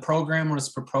 The program was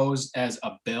proposed as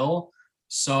a bill,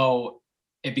 so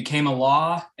it became a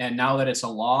law, and now that it's a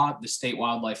law, the state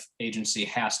wildlife agency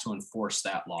has to enforce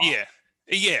that law.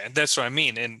 Yeah, that's what I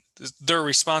mean. And they're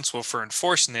responsible for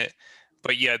enforcing it,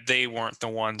 but yet they weren't the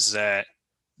ones that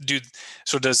do.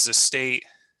 So does the state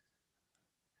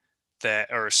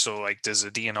does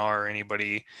the DNR or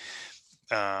anybody,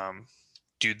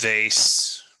 do they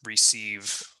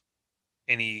receive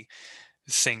anything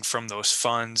from those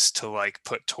funds to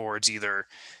put towards either,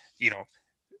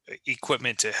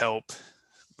 equipment to help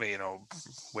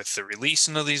with the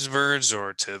releasing of these birds,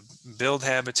 or to build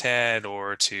habitat,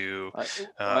 or to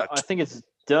I think it's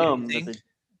dumb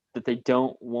that they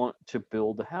don't want to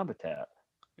build a habitat.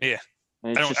 Yeah,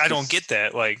 I don't get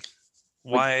that.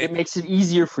 Why? It makes it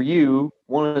easier for you.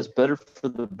 One, is better for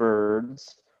the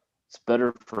birds. It's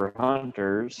better for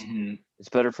hunters. Mm-hmm. It's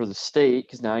better for the state,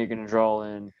 because now you're going to draw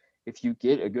in. If you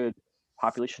get a good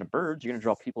population of birds, you're going to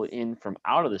draw people in from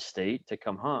out of the state to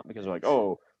come hunt because they're like,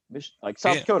 oh, like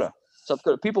South Dakota.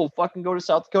 People fucking go to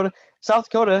South Dakota. South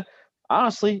Dakota,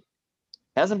 honestly,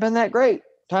 hasn't been that great.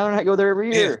 Tyler and I go there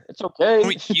every year. It's okay. I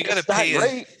mean, you got to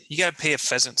pay a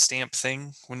pheasant stamp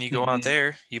thing when you go out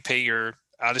there. You pay your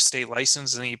out-of-state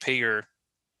license, and then you pay your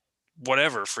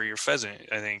whatever for your pheasant,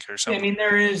 I think, or something. I mean,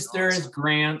 there is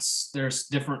grants, there's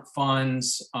different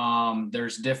funds,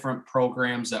 there's different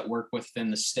programs that work within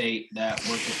the state that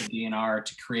work with the DNR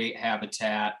to create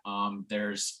habitat.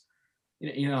 There's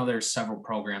several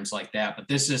programs like that, but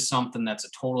this is something that's a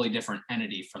totally different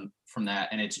entity from that,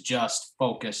 and it's just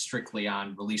focused strictly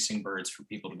on releasing birds for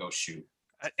people to go shoot.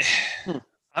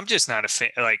 I'm just not a fan.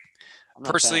 Like,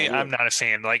 personally, I'm not a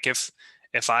fan. Like, if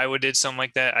Iowa did something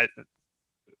like that,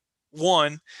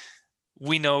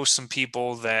 we know some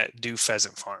people that do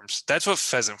pheasant farms. That's what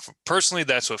pheasant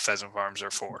farms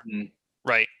are for,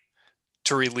 right?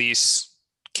 To release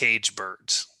cage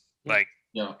birds. Like,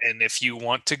 and if you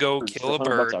want to go kill a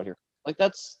bird, like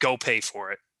go pay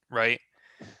for it, right?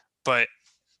 But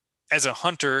as a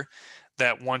hunter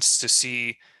that wants to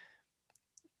see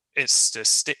it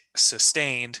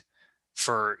sustained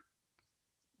for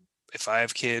if I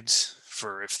have kids,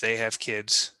 for if they have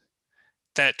kids,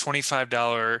 that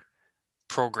 $25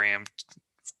 program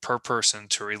per person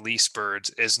to release birds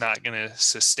is not going to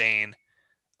sustain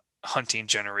hunting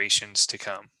generations to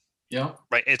come. Yeah.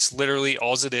 Right. It's literally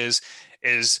all it is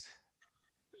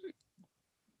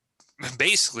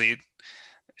basically,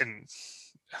 and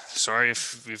sorry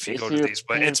if you go to these,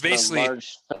 but it's basically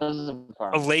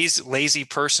a lazy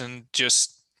person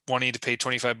just wanting to pay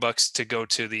 $25 to go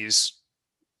to these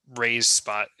raised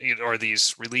spot or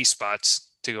these release spots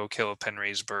to go kill a pen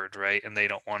raised bird, right? And they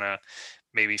don't want to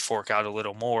maybe fork out a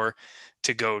little more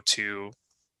to go to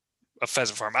a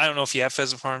pheasant farm. I don't know if you have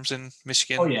pheasant farms in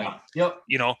Michigan. Oh yeah. Yep.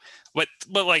 But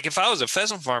like if I was a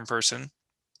pheasant farm person,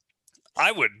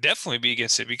 I would definitely be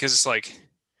against it because it's like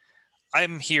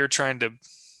I'm here trying to,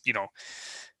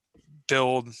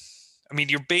 build. I mean,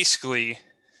 you're basically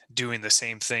doing the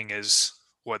same thing as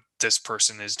what this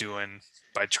person is doing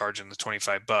by charging the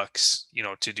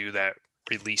 $25, to do that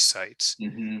release sites.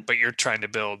 But you're trying to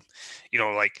build,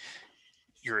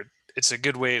 it's a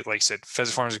good way, like I said,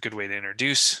 pheasant farm is a good way to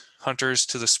introduce hunters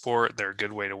to the sport. They're a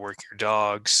good way to work your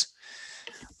dogs.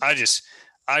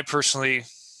 I personally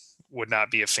would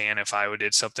not be a fan if I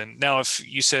did something. Now, if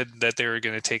you said that they were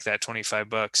going to take that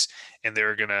 $25 and they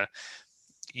were going to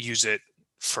use it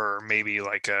for maybe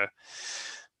like a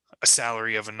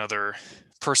salary of another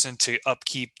person to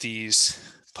upkeep these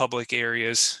public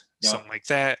areas, something like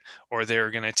that, or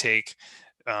they're going to take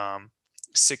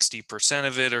 60%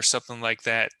 of it or something like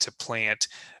that to plant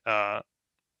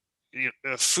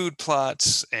food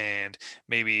plots and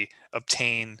maybe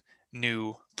obtain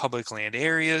new public land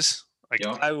areas. Like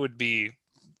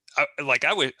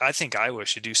I think Iowa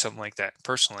should do something like that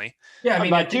personally. Yeah, I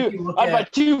mean, I'd buy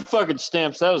two fucking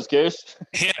stamps. That was the case.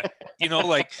 Yeah,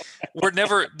 we're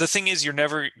never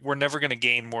going to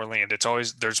gain more land. It's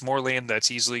always there's more land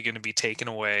that's easily going to be taken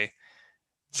away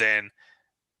than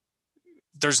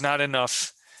there's not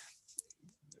enough.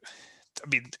 I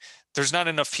mean, there's not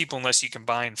enough people unless you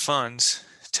combine funds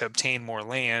to obtain more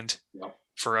land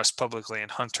for us public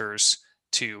land hunters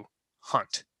to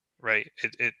hunt. Right.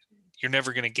 You're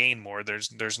never going to gain more.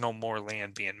 There's no more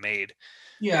land being made.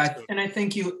 Yeah. And I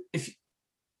think if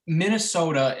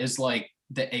Minnesota is like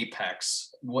the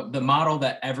apex, what the model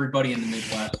that everybody in the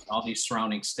Midwest, all these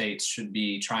surrounding states should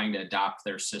be trying to adopt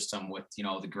their system with,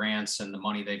 the grants and the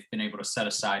money they've been able to set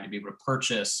aside to be able to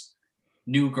purchase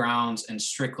new grounds and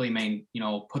strictly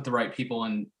put the right people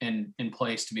in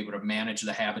place to be able to manage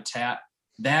the habitat.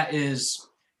 That is,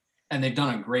 and they've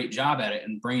done a great job at it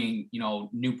and bringing,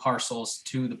 new parcels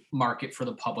to the market for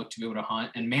the public to be able to hunt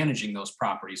and managing those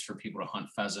properties for people to hunt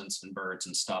pheasants and birds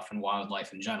and stuff and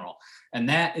wildlife in general. And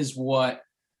that is what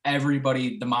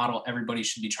the model everybody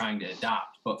should be trying to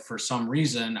adopt. But for some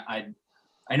reason,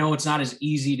 I know it's not as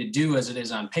easy to do as it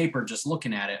is on paper, just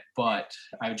looking at it, but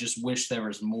I just wish there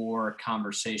was more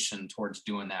conversation towards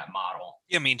doing that model.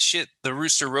 Yeah, I mean, the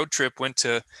Rooster Road Trip went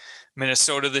to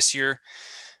Minnesota this year.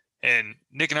 And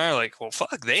Nick and I are like, well,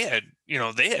 fuck, they had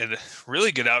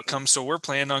really good outcomes. So we're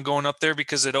planning on going up there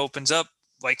because it opens up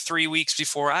like 3 weeks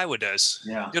before Iowa does.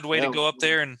 Yeah. Good way to go up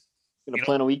there and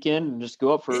plan a weekend and just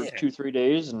go up for 2-3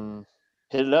 days and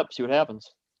hit it up, see what happens.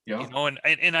 Yeah.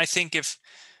 And I think if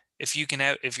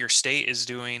your state is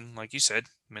doing, like you said,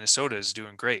 Minnesota is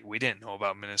doing great. We didn't know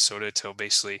about Minnesota till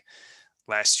basically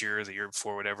last year or the year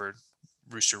before, whatever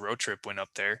Rooster Road Trip went up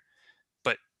there.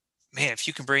 But man, if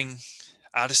you can bring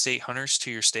out-of-state hunters to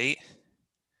your state,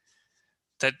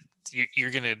 that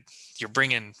you're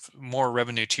bringing more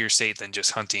revenue to your state than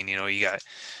just hunting.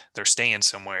 They're staying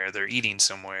somewhere, they're eating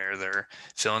somewhere, they're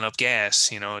filling up gas.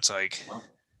 It's like,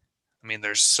 I mean,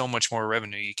 there's so much more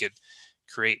revenue you could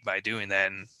create by doing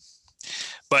that.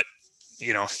 But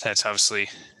that's obviously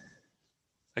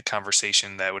a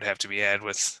conversation that would have to be had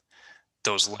with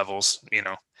those levels.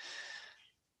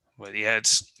 But yeah,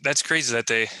 that's crazy that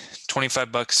they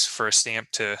 $25 for a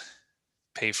stamp to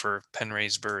pay for pen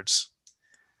raised birds.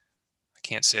 I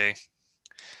can't say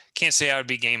I would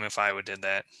be game if I would did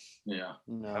that. Yeah.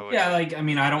 No. Yeah. Like, I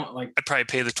mean, I don't like, I'd probably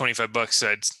pay the $25.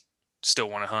 I'd still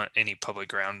want to hunt any public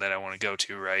ground that I want to go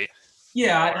to. Right.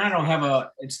 yeah. I don't have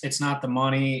it's not the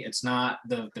money. It's not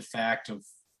the fact of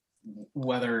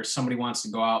whether somebody wants to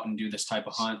go out and do this type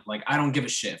of hunt. Like, I don't give a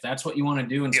shit. If that's what you want to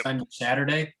do and Yep. spend your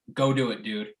Saturday, go do it,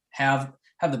 dude. Have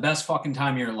the best fucking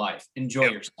time of your life. Enjoy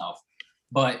Yep. yourself.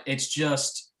 But it's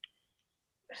just,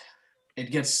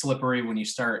 it gets slippery when you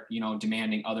start,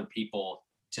 demanding other people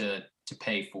to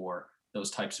pay for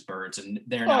those types of birds, and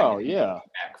they're not Oh, gonna yeah.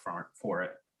 back for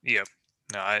it. Yep.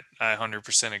 No, I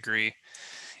 100% agree.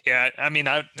 Yeah. I mean,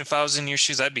 if I was in your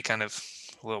shoes, I'd be kind of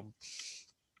a little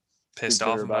pissed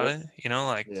off bitter about about it.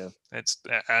 Like Yeah.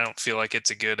 I don't feel like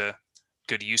it's a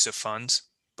good use of funds,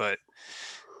 but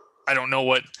I don't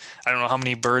know how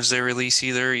many birds they release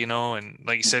either, and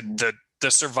like you said,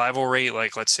 the survival rate,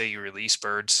 like let's say you release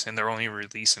birds and they're only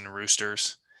releasing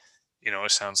roosters,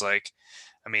 it sounds like,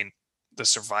 I mean, the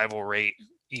survival rate,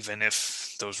 even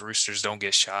if those roosters don't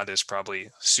get shot, is probably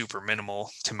super minimal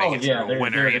to make it through a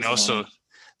winter, so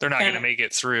they're not going to make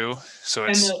it through. So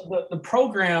And it's the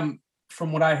program,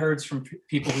 from what I heard from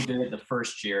people who did it the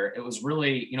first year, it was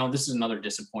really, this is another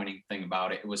disappointing thing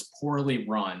about it. It was poorly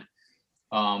run,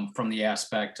 from the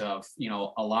aspect of,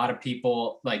 a lot of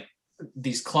people, like,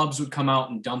 these clubs would come out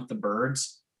and dump the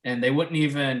birds, and they wouldn't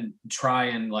even try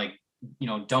and, like,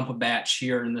 dump a batch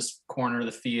here in this corner of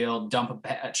the field, dump a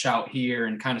batch out here,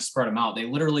 and kind of spread them out. They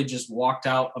literally just walked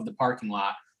out of the parking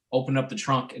lot, opened up the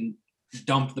trunk, and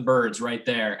dumped the birds right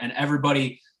there. And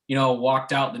everybody,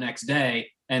 walked out the next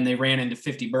day, and they ran into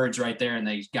 50 birds right there, and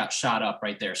they got shot up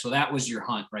right there. So that was your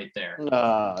hunt right there.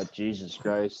 Oh, Jesus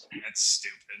Christ. That's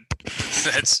stupid.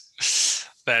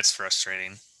 That's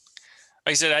frustrating.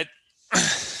 Like I said,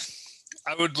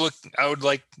 I would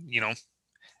like,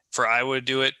 for Iowa to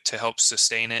do it to help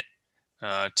sustain it,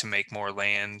 to make more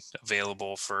land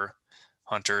available for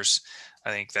hunters.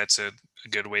 I think that's a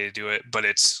good way to do it. But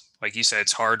it's, like you said,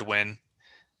 it's hard when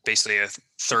basically a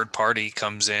third party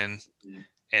comes in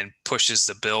and pushes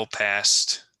the bill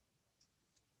past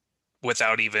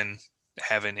without even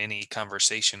having any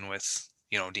conversation with,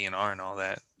 DNR and all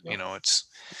that. It's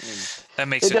that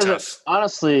makes it tough.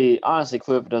 Honestly,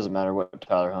 Cliff, it doesn't matter what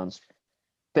Tyler hunts.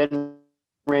 Pen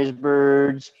raised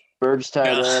birds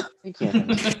tied up. You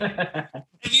can't. Have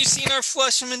you seen our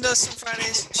Flushing and Dustin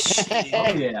Fridays?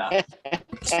 Oh yeah,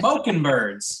 smoking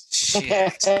birds.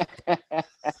 Shit.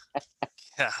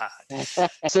 God.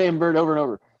 Same bird over and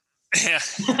over. Yeah,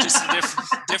 just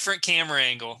a different camera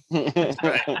angle.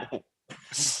 Right.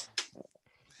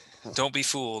 Don't be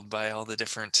fooled by all the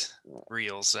different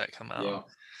reels that come out. Yeah.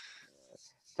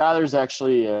 Tyler's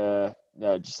actually,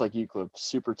 just like you, Cliff,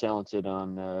 super talented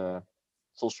on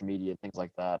social media, things like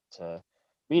that.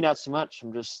 Me, not so much.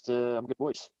 I'm just, I'm a good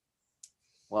voice.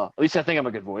 Well, at least I think I'm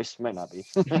a good voice. Might not be.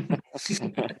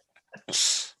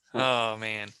 Oh,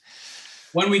 man.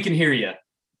 When we can hear you.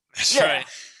 That's Yeah. right.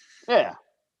 Yeah.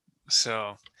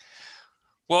 So,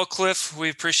 well, Cliff, we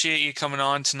appreciate you coming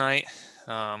on tonight.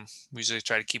 We usually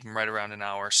try to keep them right around an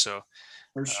hour. So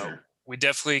For sure. we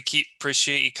definitely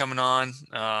appreciate you coming on.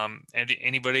 And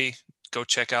anybody, go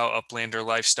check out Uplander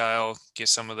Lifestyle, get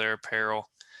some of their apparel.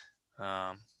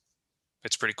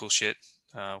 It's pretty cool shit.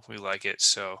 We like it.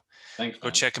 So Thanks. go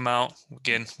man. check them out.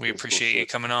 Again, we Cool appreciate you shit.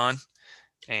 coming on,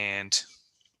 and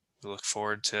we look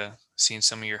forward to seeing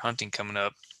some of your hunting coming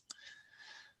up.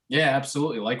 Yeah,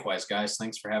 absolutely. Likewise, guys.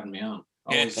 Thanks for having me on.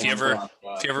 Yeah, Always if you fun ever- to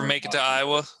talk, If you ever make it to talk.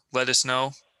 Iowa, let us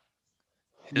know.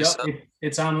 Hit us Yep, up.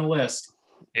 it's on the list.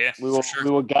 Yeah, We will, for sure.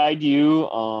 we will guide you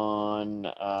on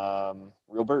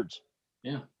real birds.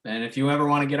 Yeah. And if you ever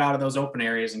want to get out of those open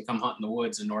areas and come hunt in the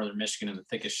woods in northern Michigan in the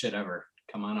thickest shit ever,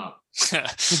 come on up.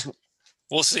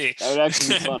 We'll see. That would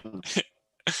actually be fun.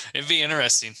 It'd be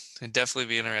interesting. It'd definitely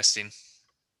be interesting.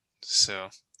 So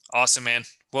awesome, man.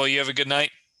 Well, you have a good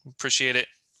night. Appreciate it.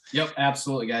 Yep,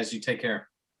 absolutely, guys. You take care.